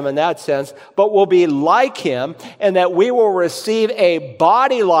as him in that sense, but we'll be like him, and that we will receive a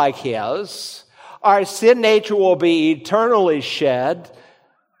body like his. Our sin nature will be eternally shed.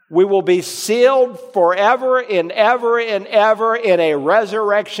 We will be sealed forever and ever and ever in a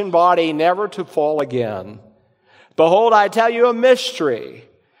resurrection body, never to fall again. Behold, I tell you a mystery.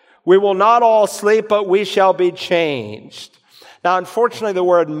 We will not all sleep, but we shall be changed. Now, unfortunately, the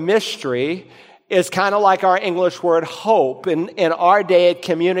word mystery is kind of like our English word hope. In our day, it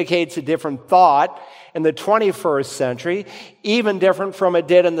communicates a different thought in the 21st century, even different from it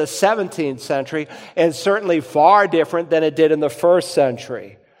did in the 17th century, and certainly far different than it did in the first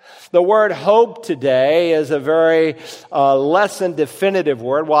century. The word hope today is a very less than definitive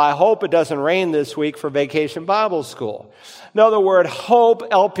word. Well, I hope it doesn't rain this week for Vacation Bible School. No, the word hope,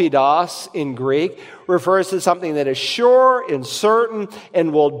 elpidos in Greek, refers to something that is sure and certain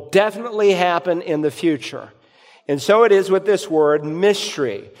and will definitely happen in the future. And so it is with this word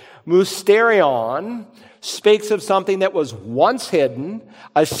mystery. Mysterion speaks of something that was once hidden,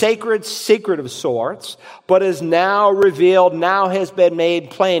 a sacred secret of sorts, but is now revealed, now has been made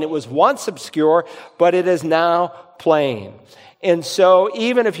plain. It was once obscure, but it is now plain. And so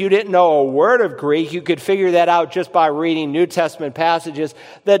even if you didn't know a word of Greek, you could figure that out just by reading New Testament passages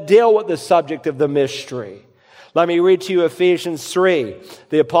that deal with the subject of the mystery. Let me read to you Ephesians 3.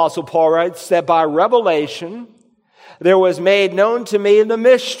 The Apostle Paul writes that by revelation there was made known to me the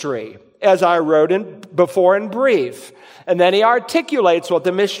mystery, as I wrote before in brief. And then he articulates what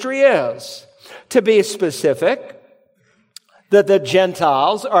the mystery is. To be specific, that the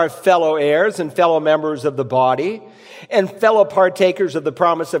Gentiles are fellow heirs and fellow members of the body and fellow partakers of the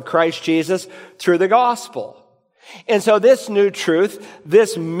promise of Christ Jesus through the gospel. And so this new truth,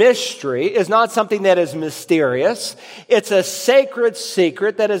 this mystery, is not something that is mysterious. It's a sacred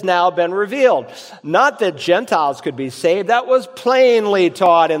secret that has now been revealed. Not that Gentiles could be saved. That was plainly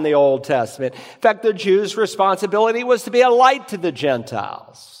taught in the Old Testament. In fact, the Jews' responsibility was to be a light to the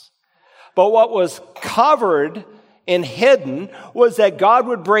Gentiles. But what was covered and hidden was that God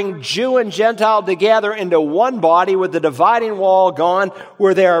would bring Jew and Gentile together into one body with the dividing wall gone,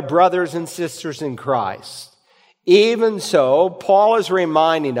 where they are brothers and sisters in Christ. Even so, Paul is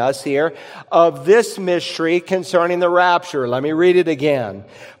reminding us here of this mystery concerning the rapture. Let me read it again.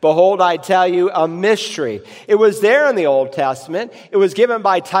 Behold, I tell you a mystery. It was there in the Old Testament. It was given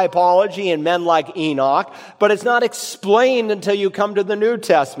by typology and men like Enoch, but it's not explained until you come to the New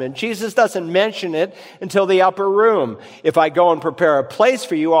Testament. Jesus doesn't mention it until the upper room. If I go and prepare a place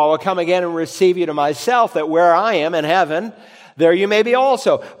for you, I will come again and receive you to myself, that where I am in heaven, there you may be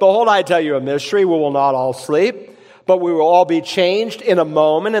also. Behold, I tell you a mystery. We will not all sleep, but we will all be changed in a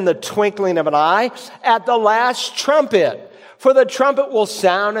moment, in the twinkling of an eye, at the last trumpet. For the trumpet will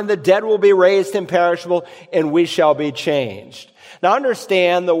sound, and the dead will be raised imperishable, and we shall be changed. Now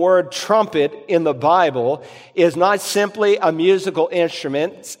understand, the word trumpet in the Bible is not simply a musical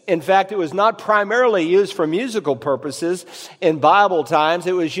instrument. In fact, it was not primarily used for musical purposes in Bible times.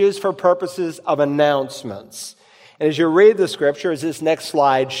 It was used for purposes of announcements. And as you read the scripture, as this next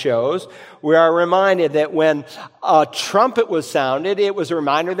slide shows, we are reminded that when a trumpet was sounded, it was a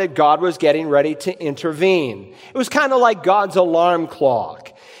reminder that God was getting ready to intervene. It was kind of like God's alarm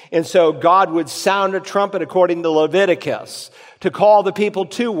clock. And so God would sound a trumpet according to Leviticus to call the people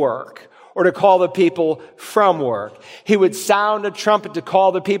to work or to call the people from work. He would sound a trumpet to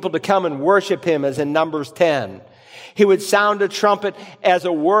call the people to come and worship him, as in Numbers 10. He would sound a trumpet as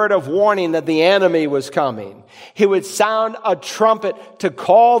a word of warning that the enemy was coming. He would sound a trumpet to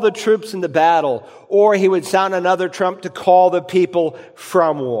call the troops into battle, or he would sound another trumpet to call the people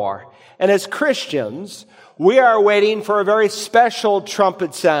from war. And as Christians, we are waiting for a very special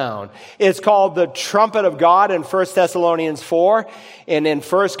trumpet sound. It's called the trumpet of God in 1 Thessalonians 4. And in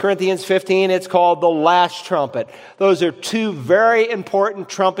 1 Corinthians 15, it's called the last trumpet. Those are two very important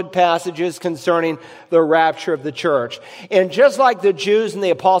trumpet passages concerning the rapture of the church. And just like the Jews in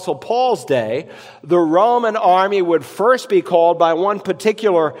the Apostle Paul's day, the Roman army would first be called by one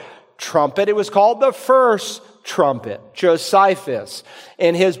particular trumpet. It was called the first trumpet. Josephus,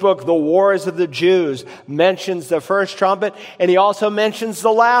 in his book, The Wars of the Jews, mentions the first trumpet, and he also mentions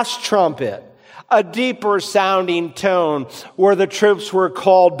the last trumpet, a deeper sounding tone where the troops were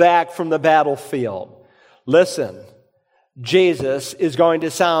called back from the battlefield. Listen, Jesus is going to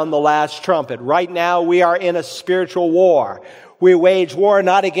sound the last trumpet. Right now, we are in a spiritual war. We wage war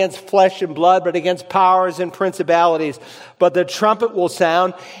not against flesh and blood, but against powers and principalities. But the trumpet will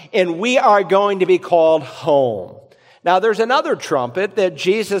sound, and we are going to be called home. Now, there's another trumpet that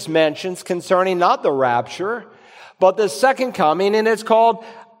Jesus mentions concerning not the rapture, but the second coming, and it's called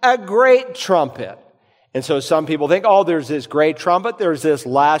a great trumpet. And so some people think, oh, there's this great trumpet, there's this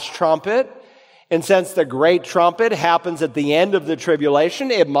last trumpet. And since the great trumpet happens at the end of the tribulation,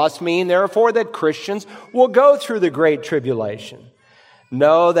 it must mean, therefore, that Christians will go through the great tribulation.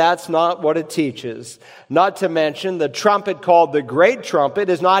 No, that's not what it teaches. Not to mention, the trumpet called the great trumpet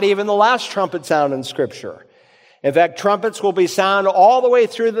is not even the last trumpet sound in Scripture. In fact, trumpets will be sounded all the way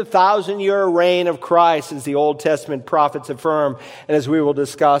through the 1,000-year reign of Christ, as the Old Testament prophets affirm, and as we will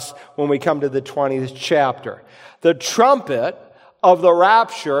discuss when we come to the 20th chapter. The trumpet of the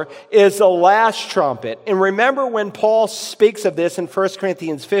rapture is the last trumpet. And remember when Paul speaks of this in 1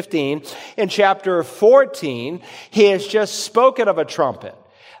 Corinthians 15, in chapter 14, he has just spoken of a trumpet.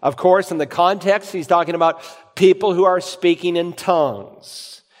 Of course, in the context, he's talking about people who are speaking in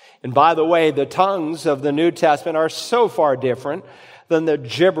tongues. And by the way, the tongues of the New Testament are so far different than the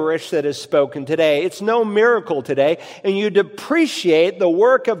gibberish that is spoken today. It's no miracle today, and you depreciate the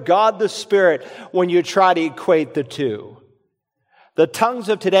work of God the Spirit when you try to equate the two. The tongues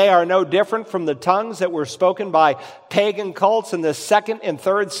of today are no different from the tongues that were spoken by pagan cults in the 2nd and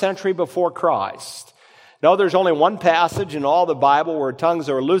 3rd century before Christ. No, there's only one passage in all the Bible where tongues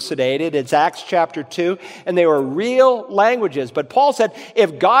are elucidated. It's Acts chapter 2, and they were real languages. But Paul said,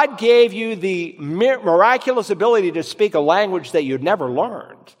 if God gave you the miraculous ability to speak a language that you'd never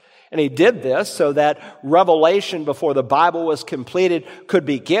learned, and he did this so that revelation before the Bible was completed could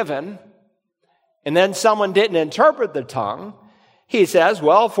be given, and then someone didn't interpret the tongue, he says,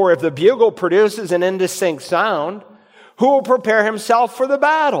 well, for if the bugle produces an indistinct sound, who will prepare himself for the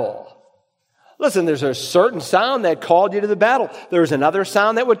battle? Listen, there's a certain sound that called you to the battle. There's another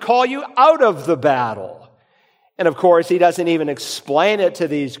sound that would call you out of the battle. And of course, he doesn't even explain it to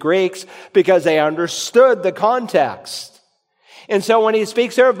these Greeks because they understood the context. And so when he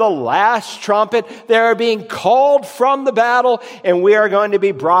speaks there of the last trumpet, they are being called from the battle, and we are going to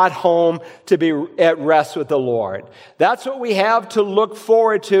be brought home to be at rest with the Lord. That's what we have to look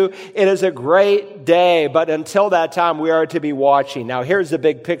forward to. It is a great day, but until that time, we are to be watching. Now, here's the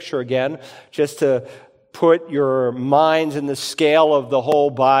big picture again, just to put your minds in the scale of the whole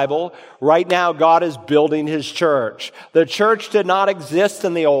Bible. Right now, God is building His church. The church did not exist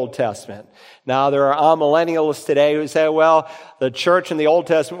in the Old Testament. Now, there are amillennialists today who say, well, the church in the Old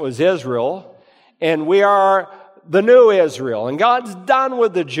Testament was Israel, and we are the new Israel, and God's done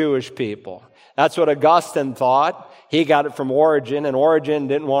with the Jewish people. That's what Augustine thought. He got it from Origen, and Origen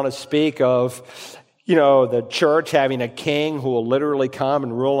didn't want to speak of, the church having a king who will literally come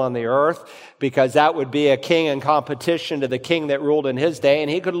and rule on the earth, because that would be a king in competition to the king that ruled in his day, and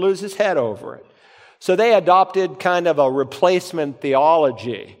he could lose his head over it. So they adopted kind of a replacement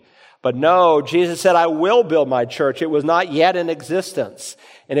theology. But no, Jesus said, I will build my church. It was not yet in existence.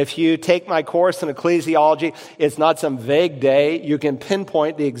 And if you take my course in ecclesiology, it's not some vague day. You can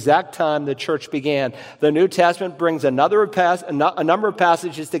pinpoint the exact time the church began. The New Testament brings a number of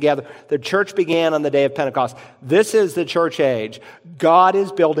passages together. The church began on the day of Pentecost. This is the church age. God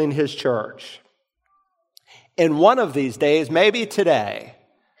is building His church. In one of these days, maybe today,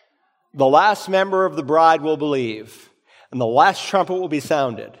 the last member of the bride will believe, and the last trumpet will be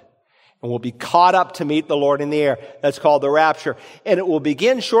sounded. And will be caught up to meet the Lord in the air. That's called the rapture. And it will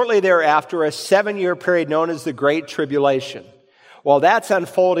begin shortly thereafter, a 7-year period known as the Great Tribulation. While that's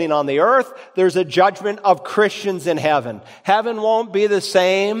unfolding on the earth, there's a judgment of Christians in heaven. Heaven won't be the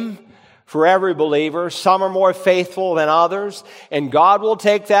same for every believer. Some are more faithful than others, and God will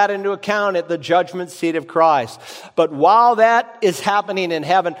take that into account at the judgment seat of Christ. But while that is happening in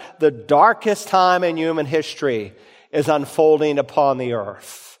heaven, the darkest time in human history is unfolding upon the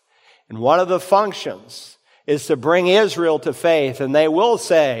earth. And one of the functions is to bring Israel to faith. And they will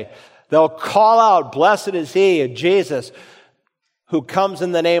say, they'll call out, blessed is He, Jesus, who comes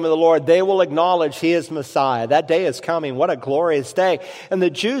in the name of the Lord. They will acknowledge He is Messiah. That day is coming. What a glorious day. And the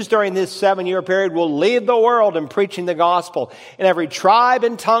Jews during this 7-year period will lead the world in preaching the gospel. And every tribe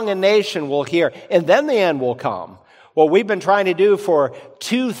and tongue and nation will hear. And then the end will come. What we've been trying to do for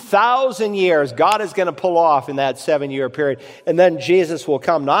 2,000 years, God is going to pull off in that 7-year period. And then Jesus will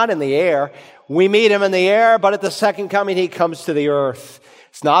come, not in the air. We meet Him in the air, but at the second coming, He comes to the earth.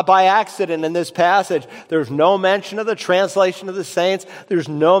 It's not by accident in this passage. There's no mention of the translation of the saints. There's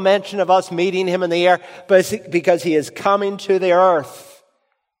no mention of us meeting Him in the air, but it's because He is coming to the earth.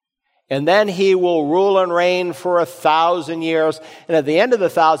 And then He will rule and reign for 1,000 years. And at the end of the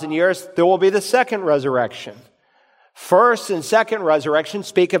 1,000 years, there will be the second resurrection. First and second resurrection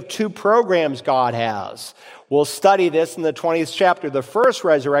speak of 2 programs God has. We'll study this in the 20th chapter. The first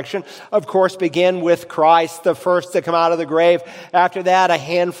resurrection, of course, began with Christ, the first to come out of the grave. After that, a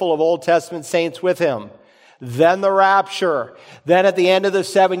handful of Old Testament saints with Him. Then the rapture. Then at the end of the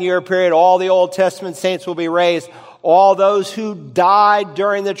 7-year period, all the Old Testament saints will be raised. All those who died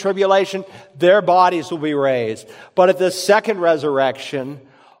during the tribulation, their bodies will be raised. But at the second resurrection,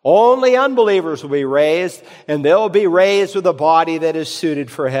 only unbelievers will be raised, and they'll be raised with a body that is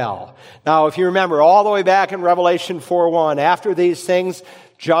suited for hell. Now, if you remember, all the way back in Revelation 4:1, after these things,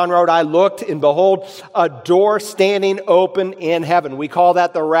 John wrote, I looked, and behold, a door standing open in heaven. We call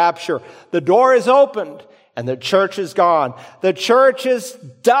that the rapture. The door is opened, and the church is gone. The church is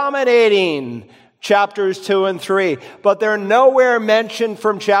dominating chapters 2 and 3, but they're nowhere mentioned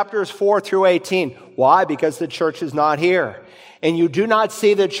from chapters 4 through 18. Why? Because the church is not here. And you do not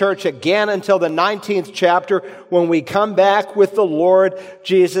see the church again until the 19th chapter, when we come back with the Lord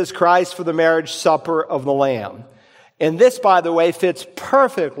Jesus Christ for the marriage supper of the Lamb. And this, by the way, fits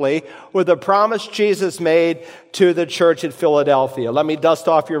perfectly with the promise Jesus made to the church at Philadelphia. Let me dust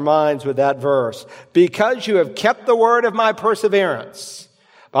off your minds with that verse. Because you have kept the word of my perseverance.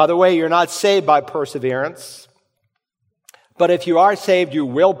 By the way, you're not saved by perseverance. But if you are saved, you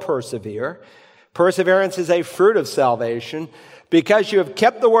will persevere. Perseverance is a fruit of salvation. Because you have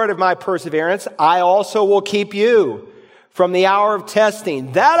kept the word of my perseverance, I also will keep you from the hour of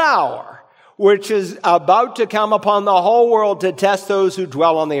testing. That hour, which is about to come upon the whole world to test those who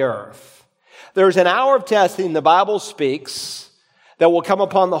dwell on the earth. There's an hour of testing, the Bible speaks, that will come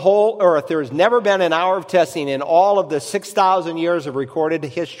upon the whole earth. There has never been an hour of testing in all of the 6,000 years of recorded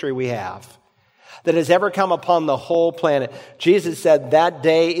history we have that has ever come upon the whole planet. Jesus said that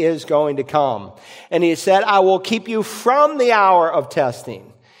day is going to come. And he said, I will keep you from the hour of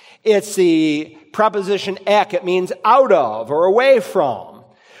testing. It's the preposition ek. It means out of or away from.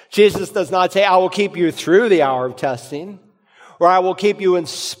 Jesus does not say, I will keep you through the hour of testing, or I will keep you in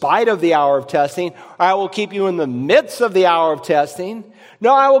spite of the hour of testing, or I will keep you in the midst of the hour of testing.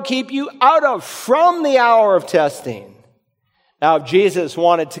 No, I will keep you out of, from the hour of testing. Now, if Jesus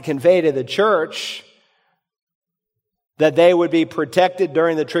wanted to convey to the church that they would be protected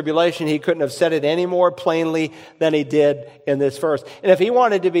during the tribulation, he couldn't have said it any more plainly than he did in this verse. And if he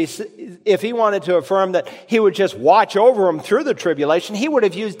wanted to affirm that he would just watch over them through the tribulation, he would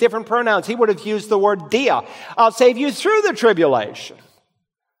have used different pronouns. He would have used the word dia. I'll save you through the tribulation.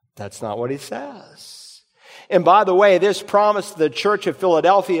 That's not what he says. And by the way, this promise to the church of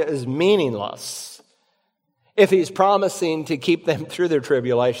Philadelphia is meaningless if he's promising to keep them through their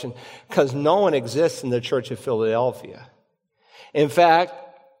tribulation, because no one exists in the church of Philadelphia. In fact,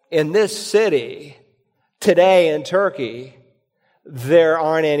 in this city, today in Turkey, there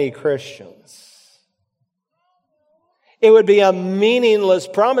aren't any Christians. It would be a meaningless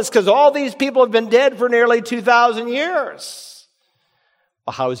promise because all these people have been dead for nearly 2,000 years.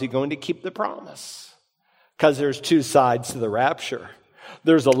 Well, how is he going to keep the promise? Because there's two sides to the rapture.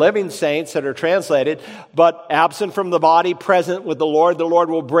 There's the living saints that are translated, but absent from the body, present with the Lord. The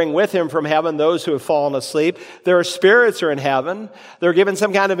Lord will bring with him from heaven those who have fallen asleep. Their spirits are in heaven. They're given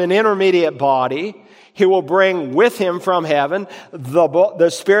some kind of an intermediate body. He will bring with him from heaven. The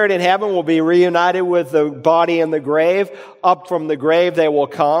spirit in heaven will be reunited with the body in the grave. Up from the grave they will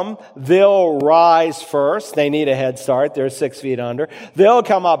come. They'll rise first. They need a head start. They're 6 feet under. They'll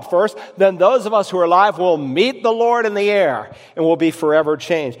come up first. Then those of us who are alive will meet the Lord in the air and will be forever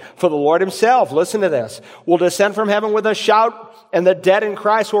changed. For the Lord himself, listen to this, will descend from heaven with a shout, and the dead in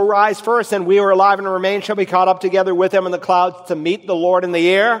Christ will rise first, and we who are alive and remain shall be caught up together with them in the clouds to meet the Lord in the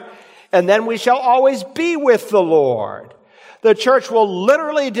air. And then we shall always be with the Lord. The church will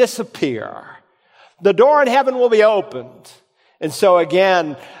literally disappear. The door in heaven will be opened. And so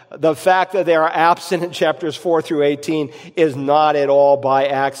again, the fact that they are absent in chapters 4 through 18 is not at all by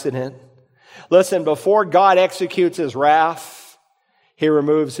accident. Listen, before God executes his wrath, he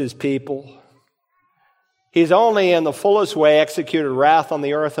removes his people. He's only in the fullest way executed wrath on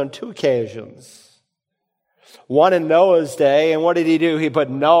the earth on 2 occasions. One in Noah's day, and what did he do? He put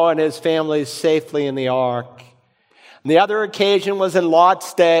Noah and his family safely in the ark. And the other occasion was in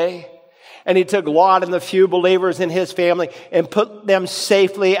Lot's day, and he took Lot and the few believers in his family and put them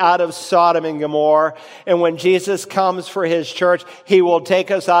safely out of Sodom and Gomorrah. And when Jesus comes for his church, he will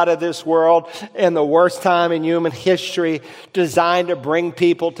take us out of this world, and the worst time in human history designed to bring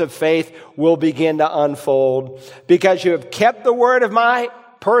people to faith will begin to unfold. Because you have kept the word of my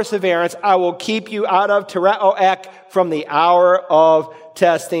perseverance, I will keep you out of Tereoek, from the hour of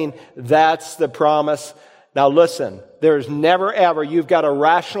testing. That's the promise. Now listen, there's never ever, you've got to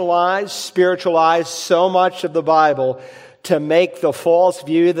rationalize, spiritualize so much of the Bible to make the false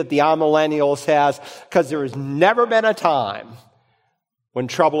view that the amillennials has, because there has never been a time when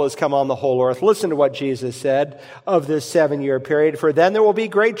trouble has come on the whole earth. Listen to what Jesus said of this 7-year period. For then there will be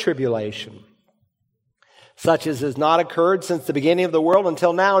great tribulation. such as has not occurred since the beginning of the world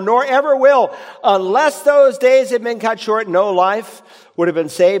until now, nor ever will, unless those days had been cut short. No life would have been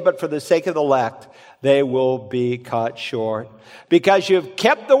saved, but for the sake of the elect, they will be cut short. Because you have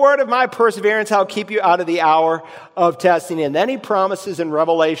kept the word of my perseverance, I'll keep you out of the hour of testing. And then he promises in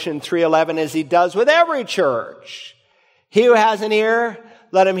Revelation 3:11, as he does with every church, he who has an ear,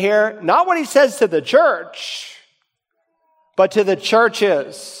 let him hear, not what he says to the church, but to the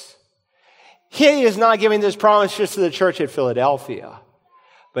churches. He is not giving this promise just to the church at Philadelphia,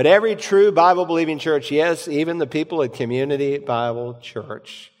 but every true Bible-believing church, yes, even the people at Community Bible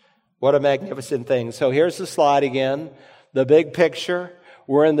Church. What a magnificent thing. So here's the slide again, the big picture.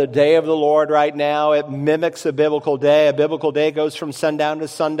 We're in the day of the Lord right now. It mimics a biblical day. A biblical day goes from sundown to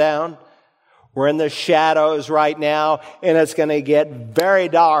sundown. We're in the shadows right now, and it's going to get very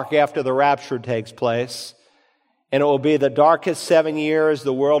dark after the rapture takes place. And it will be the darkest 7 years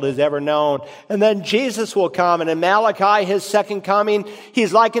the world has ever known. And then Jesus will come. And in Malachi, his second coming,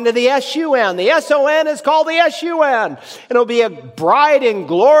 he's likened to the S-U-N. The S-O-N is called the S-U-N. And it'll be a bright and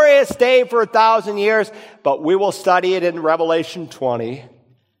glorious day for 1,000 years. But we will study it in Revelation 20,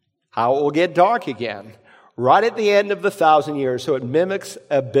 how it will get dark again, right at the end of the 1,000 years. So it mimics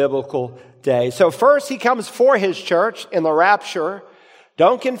a biblical day. So first, he comes for his church in the rapture.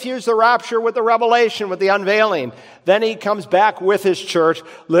 Don't confuse the rapture with the revelation, with the unveiling. Then he comes back with his church,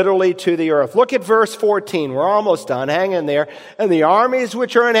 literally to the earth. Look at verse 14. We're almost done. Hang in there. And the armies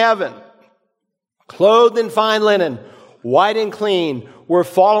which are in heaven, clothed in fine linen, white and clean, were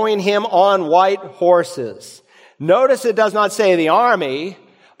following him on white horses. Notice it does not say the army,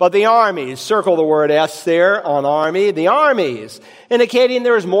 but the armies. Circle the word S there on army. The armies, indicating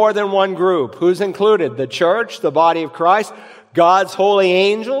there is more than one group. Who's included? The church, the body of Christ, God's holy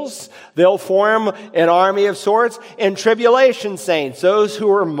angels. They'll form an army of sorts. And tribulation saints, those who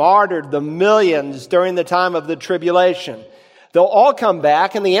were martyred, the millions during the time of the tribulation. They'll all come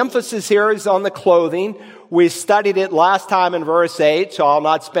back, and the emphasis here is on the clothing. We studied it last time in verse 8, so I'll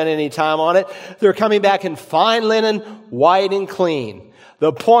not spend any time on it. They're coming back in fine linen, white and clean.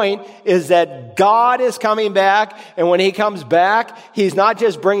 The point is that God is coming back, and when he comes back, he's not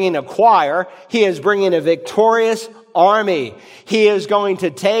just bringing a choir, he is bringing a victorious army. He is going to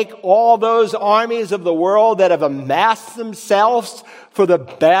take all those armies of the world that have amassed themselves for the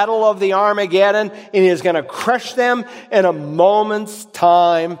battle of the Armageddon, and he is going to crush them in a moment's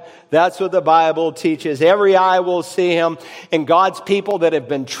time. That's what the Bible teaches. Every eye will see him, and God's people that have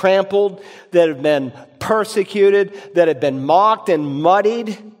been trampled, that have been persecuted, that have been mocked and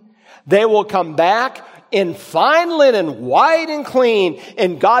muddied, they will come back in fine linen, white and clean,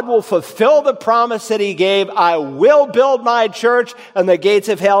 and God will fulfill the promise that he gave. I will build my church, and the gates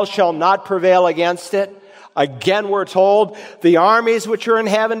of hell shall not prevail against it. Again, we're told, the armies which are in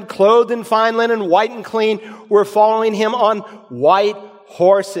heaven, clothed in fine linen, white and clean, were following him on white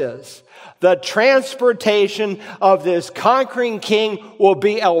horses. The transportation of this conquering king will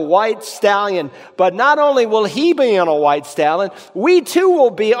be a white stallion. But not only will he be on a white stallion, we too will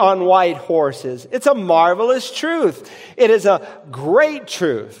be on white horses. It's a marvelous truth. It is a great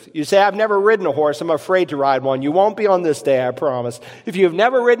truth. You say, I've never ridden a horse. I'm afraid to ride one. You won't be on this day, I promise. If you've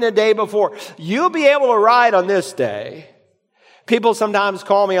never ridden a day before, you'll be able to ride on this day. People sometimes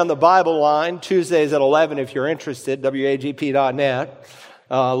call me on the Bible line, Tuesdays at 11 if you're interested, wagp.net.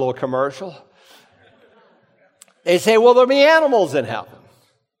 A little commercial. They say, will there be animals in heaven?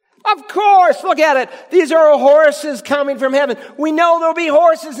 Of course, look at it. These are horses coming from heaven. We know there'll be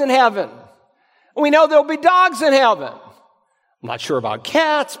horses in heaven. We know there'll be dogs in heaven. I'm not sure about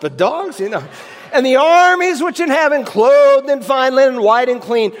cats, but dogs, And the armies which in heaven, clothed in fine linen, white and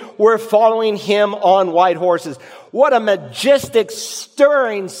clean, were following him on white horses. What a majestic,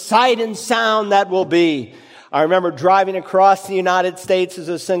 stirring sight and sound that will be. I remember driving across the United States as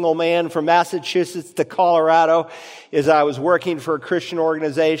a single man from Massachusetts to Colorado as I was working for a Christian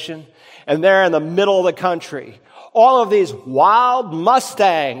organization. And there in the middle of the country, all of these wild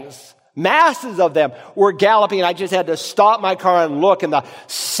Mustangs, masses of them, were galloping. I just had to stop my car and look, and the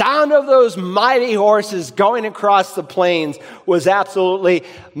sound of those mighty horses going across the plains was absolutely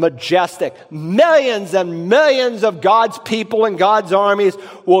majestic. Millions and millions of God's people and God's armies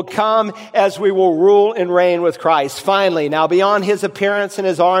will come as we will rule and reign with Christ. Finally, now beyond his appearance and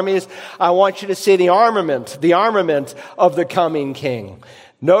his armies, I want you to see the armament of the coming King.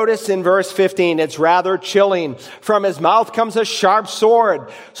 Notice in verse 15, it's rather chilling. From his mouth comes a sharp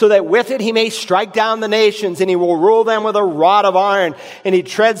sword, so that with it he may strike down the nations, and he will rule them with a rod of iron, and he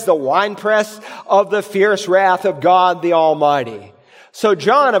treads the winepress of the fierce wrath of God the Almighty. So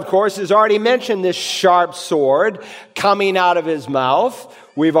John, of course, has already mentioned this sharp sword coming out of his mouth.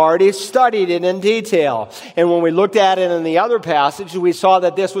 We've already studied it in detail. And when we looked at it in the other passage, we saw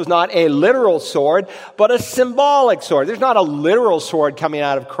that this was not a literal sword, but a symbolic sword. There's not a literal sword coming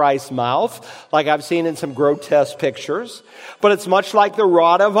out of Christ's mouth, like I've seen in some grotesque pictures. But it's much like the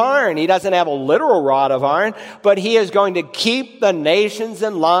rod of iron. He doesn't have a literal rod of iron, but he is going to keep the nations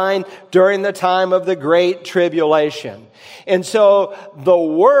in line during the time of the Great Tribulation. And so the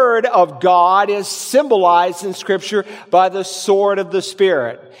Word of God is symbolized in Scripture by the sword of the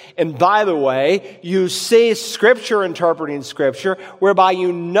Spirit. And by the way, you see Scripture interpreting Scripture, whereby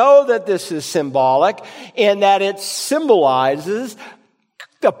you know that this is symbolic and that it symbolizes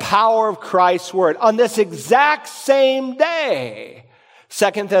the power of Christ's Word. On this exact same day,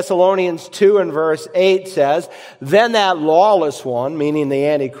 2 Thessalonians 2 and verse 8 says, "Then that lawless one," meaning the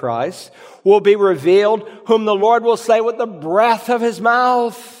Antichrist, "will be revealed, whom the Lord will slay with the breath of his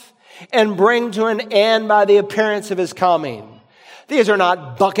mouth and bring to an end by the appearance of his coming." These are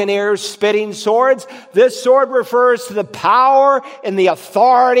not buccaneers spitting swords. This sword refers to the power and the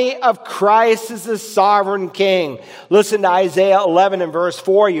authority of Christ as the sovereign king. Listen to Isaiah 11 and verse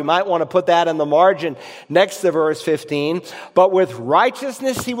 4. You might want to put that in the margin next to verse 15. "But with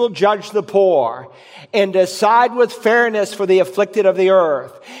righteousness he will judge the poor and decide with fairness for the afflicted of the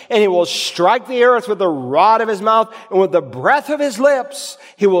earth. And he will strike the earth with the rod of his mouth, and with the breath of his lips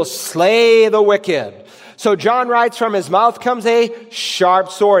he will slay the wicked." So John writes, "From his mouth comes a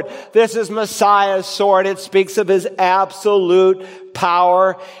sharp sword." This is Messiah's sword. It speaks of his absolute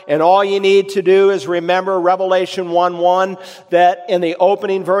power. And all you need to do is remember Revelation 1:1, that in the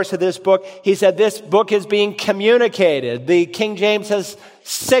opening verse of this book, he said this book is being communicated. The King James says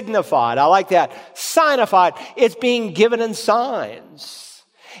signified. I like that. Signified. It's being given in signs.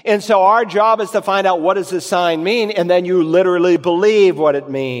 And so our job is to find out, what does this sign mean? And then you literally believe what it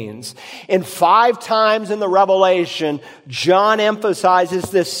means. And 5 times in the Revelation, John emphasizes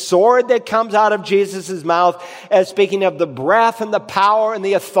this sword that comes out of Jesus' mouth as speaking of the breath and the power and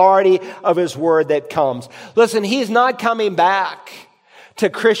the authority of his word that comes. Listen, he's not coming back to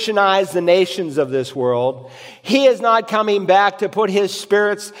Christianize the nations of this world. He is not coming back to put his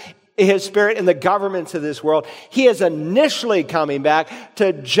spirit in the governments of this world. He is initially coming back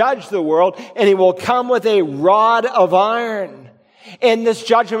to judge the world, and he will come with a rod of iron. And this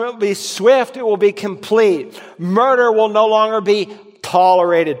judgment will be swift. It will be complete. Murder will no longer be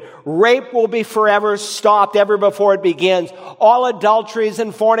tolerated. Rape will be forever stopped ever before it begins. All adulteries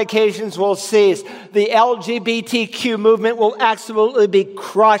and fornications will cease. The LGBTQ movement will absolutely be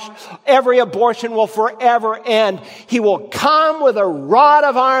crushed. Every abortion will forever end. He will come with a rod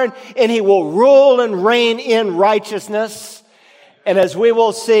of iron, and he will rule and reign in righteousness. And as we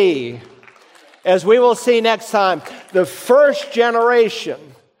will see next time, the first generation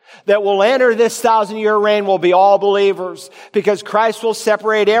that will enter this 1,000-year reign will be all believers, because Christ will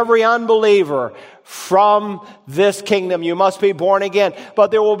separate every unbeliever from this kingdom. You must be born again.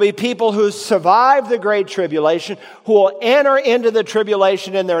 But there will be people who survive the Great Tribulation who will enter into the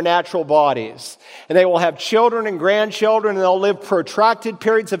tribulation in their natural bodies. And they will have children and grandchildren, and they'll live protracted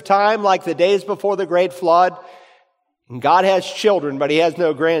periods of time like the days before the Great Flood. And God has children, but he has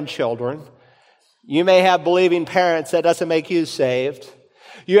no grandchildren. You may have believing parents. That doesn't make you saved.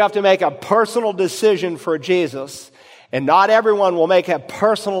 You have to make a personal decision for Jesus. And not everyone will make a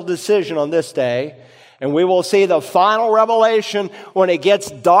personal decision on this day. And we will see the final revelation when it gets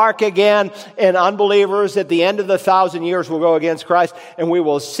dark again, and unbelievers at the end of the 1,000 years will go against Christ. And we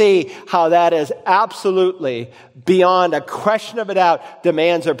will see how that is absolutely, beyond a question of a doubt,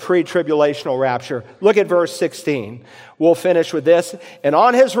 demands a pre-tribulational rapture. Look at verse 16. We'll finish with this. "And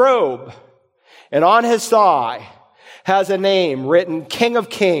on his robe and on his thigh has a name written, King of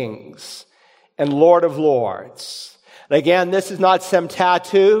Kings and Lord of Lords." And again, this is not some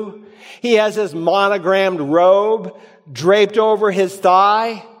tattoo. He has his monogrammed robe draped over his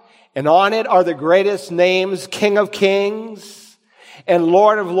thigh, and on it are the greatest names, King of Kings and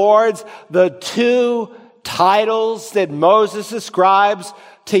Lord of Lords, the 2 titles that Moses ascribes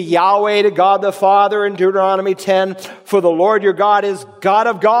to Yahweh, to God the Father, in Deuteronomy 10. "For the Lord your God is God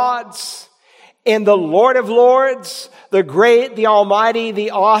of gods and the Lord of lords, the great, the almighty,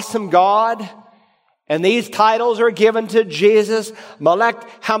 the awesome God." And these titles are given to Jesus. Melech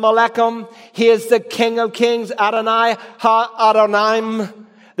HaMelechim. He is the King of Kings. Adonai HaAdonim.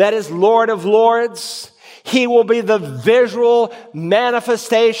 That is Lord of Lords. He will be the visual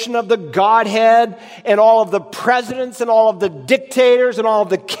manifestation of the Godhead, and all of the presidents and all of the dictators and all of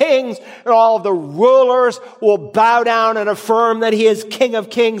the kings and all of the rulers will bow down and affirm that he is King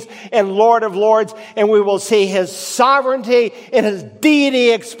of Kings and Lord of Lords, and we will see his sovereignty and his deity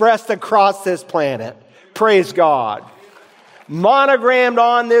expressed across this planet. Praise God. monogrammed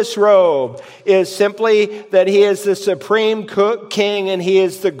on this robe is simply that he is the supreme king and he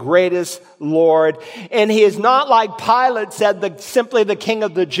is the greatest Lord. And he is not, like Pilate said, simply the king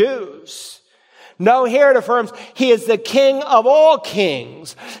of the Jews. No, here it affirms he is the king of all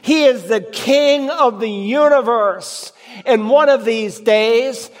kings. He is the king of the universe. And one of these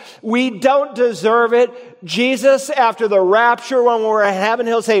days, we don't deserve it. Jesus, after the rapture, when we're in heaven,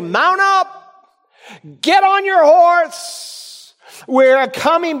 he'll say, "Mount up, get on your horse. We're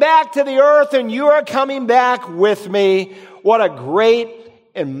coming back to the earth and you are coming back with me." What a great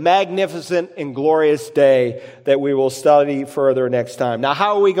and magnificent and glorious day that we will study further next time. Now,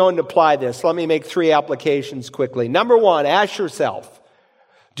 how are we going to apply this? Let me make 3 applications quickly. Number 1, ask yourself,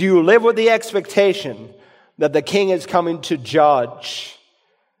 do you live with the expectation that the king is coming to judge?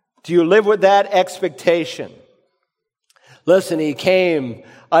 Do you live with that expectation? Listen, he came,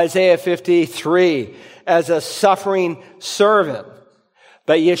 Isaiah 53, as a suffering servant.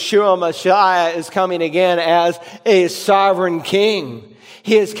 But Yeshua Messiah is coming again as a sovereign king.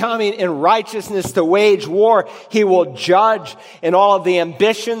 He is coming in righteousness to wage war. He will judge, and all of the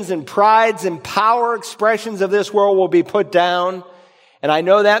ambitions and prides and power expressions of this world will be put down. And I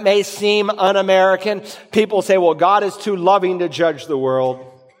know that may seem un-American. People say, well, God is too loving to judge the world.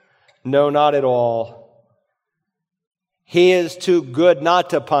 No, not at all. He is too good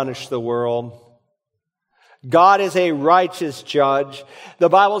not to punish the world. God is a righteous judge. The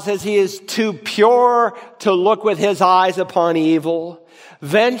Bible says he is too pure to look with his eyes upon evil.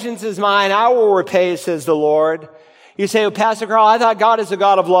 Vengeance is mine, I will repay, says the Lord. You say, well, Pastor Carl, I thought God is a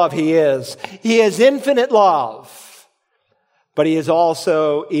God of love. He is. He is infinite love, but he is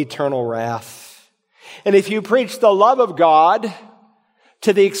also eternal wrath. And if you preach the love of God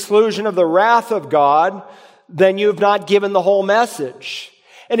to the exclusion of the wrath of God, then you've not given the whole message.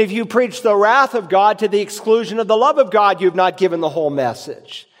 And if you preach the wrath of God to the exclusion of the love of God, you've not given the whole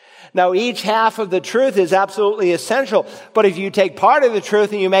message. Now, each half of the truth is absolutely essential, but if you take part of the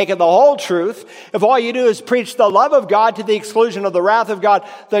truth and you make it the whole truth, if all you do is preach the love of God to the exclusion of the wrath of God,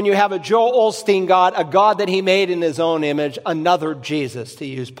 then you have a Joel Osteen God, a God that he made in his own image, another Jesus, to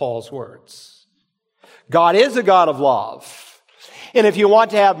use Paul's words. God is a God of love. And if you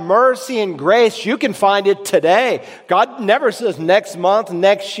want to have mercy and grace, you can find it today. God never says next month,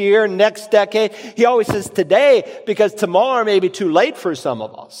 next year, next decade. He always says today, because tomorrow may be too late for some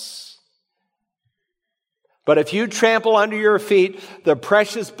of us. But if you trample under your feet the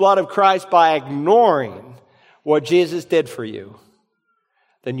precious blood of Christ by ignoring what Jesus did for you,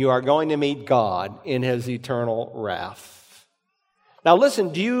 then you are going to meet God in his eternal wrath. Now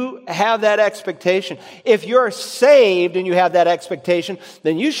listen, do you have that expectation? If you're saved and you have that expectation,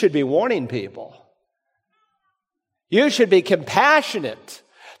 then you should be warning people. You should be compassionate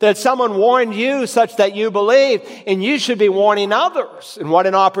that someone warned you such that you believe, and you should be warning others. And what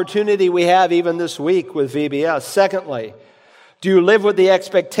an opportunity we have even this week with VBS. Secondly, do you live with the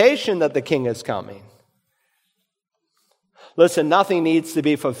expectation that the king is coming? Listen, nothing needs to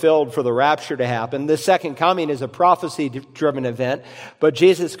be fulfilled for the rapture to happen. The second coming is a prophecy-driven event, but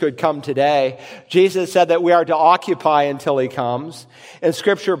Jesus could come today. Jesus said that we are to occupy until he comes. And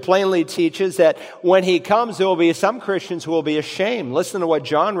Scripture plainly teaches that when he comes, there will be some Christians who will be ashamed. Listen to what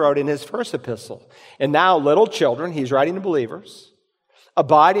John wrote in his first epistle. And now, little children, he's writing to believers,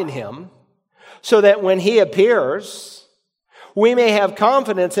 abide in him, so that when he appears, we may have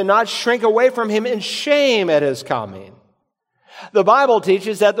confidence and not shrink away from him in shame at his coming. The Bible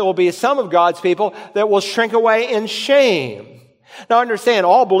teaches that there will be some of God's people that will shrink away in shame. Now understand,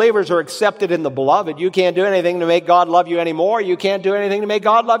 all believers are accepted in the beloved. You can't do anything to make God love you anymore. You can't do anything to make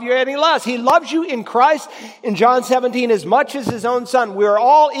God love you any less. He loves you in Christ, in John 17, as much as his own son. We are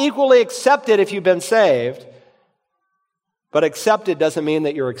all equally accepted if you've been saved. But accepted doesn't mean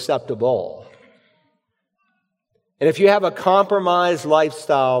that you're acceptable. And if you have a compromised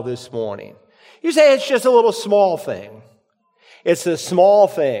lifestyle this morning, you say it's just a little small thing. It's the small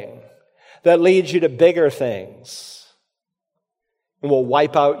thing that leads you to bigger things and will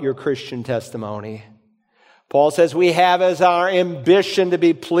wipe out your Christian testimony. Paul says we have as our ambition to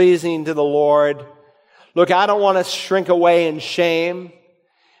be pleasing to the Lord. Look, I don't want to shrink away in shame,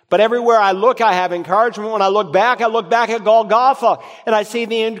 but everywhere I look, I have encouragement. When I look back at Golgotha, and I see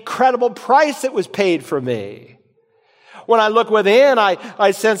the incredible price that was paid for me. When I look within,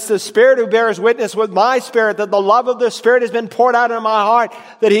 I sense the Spirit who bears witness with my spirit that the love of the Spirit has been poured out in my heart,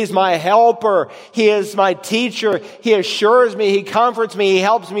 that He's my helper, He is my teacher, He assures me, He comforts me, He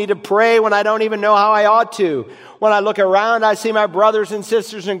helps me to pray when I don't even know how I ought to. When I look around, I see my brothers and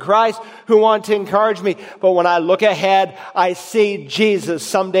sisters in Christ who want to encourage me. But when I look ahead, I see Jesus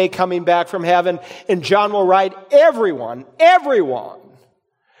someday coming back from heaven. And John will write, everyone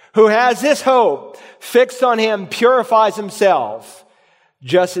who has this hope fixed on Him purifies himself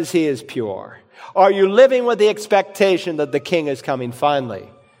just as He is pure. Are you living with the expectation that the King is coming finally?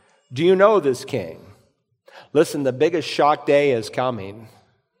 Do you know this King? Listen, the biggest shock day is coming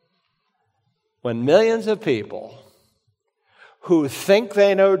when millions of people who think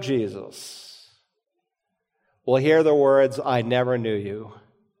they know Jesus will hear the words, "I never knew you.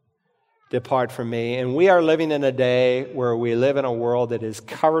 Depart from me." And we are living in a day where we live in a world that is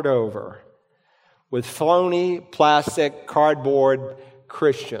covered over with phony, plastic, cardboard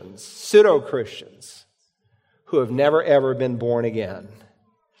Christians, pseudo-Christians, who have never, ever been born again.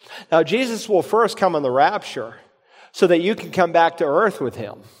 Now, Jesus will first come in the rapture so that you can come back to earth with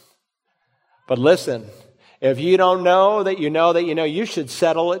Him. But listen, if you don't know that you know that you know, you should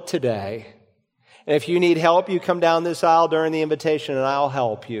settle it today. And if you need help, you come down this aisle during the invitation and I'll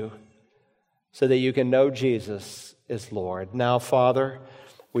help you so that you can know Jesus is Lord. Now, Father,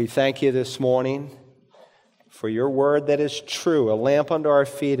 we thank you this morning for your word that is true, a lamp unto our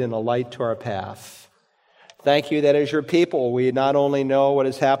feet and a light to our path. Thank you that as your people, we not only know what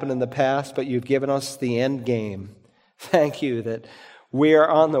has happened in the past, but you've given us the end game. Thank you that we are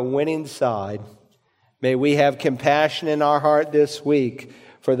on the winning side. May we have compassion in our heart this week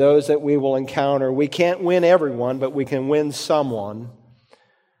for those that we will encounter. We can't win everyone, but we can win someone.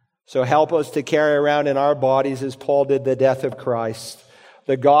 So help us to carry around in our bodies, as Paul did, the death of Christ,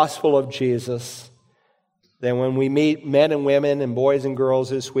 the gospel of Jesus. Then when we meet men and women and boys and girls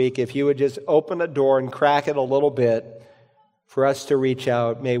this week, if you would just open a door and crack it a little bit for us to reach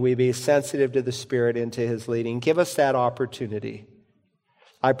out, may we be sensitive to the Spirit and to His leading. Give us that opportunity.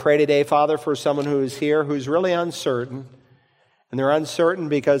 I pray today, Father, for someone who is here who's really uncertain. And they're uncertain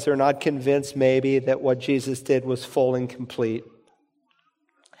because they're not convinced maybe that what Jesus did was full and complete.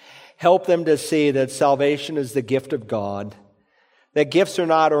 Help them to see that salvation is the gift of God, that gifts are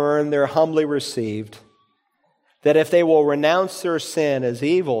not earned, they're humbly received, that if they will renounce their sin as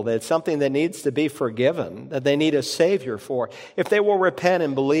evil, that it's something that needs to be forgiven, that they need a Savior for. If they will repent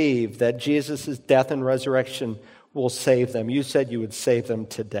and believe that Jesus' death and resurrection will save them. You said you would save them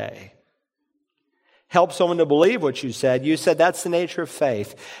today. Help someone to believe what you said. You said that's the nature of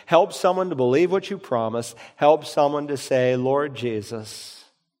faith. Help someone to believe what you promised. Help someone to say, Lord Jesus,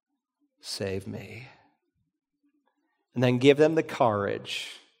 save me. And then give them the courage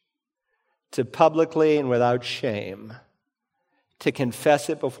to publicly and without shame to confess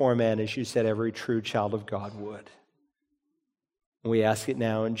it before men, as you said every true child of God would. We ask it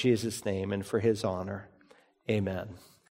now in Jesus' name and for His honor. Amen.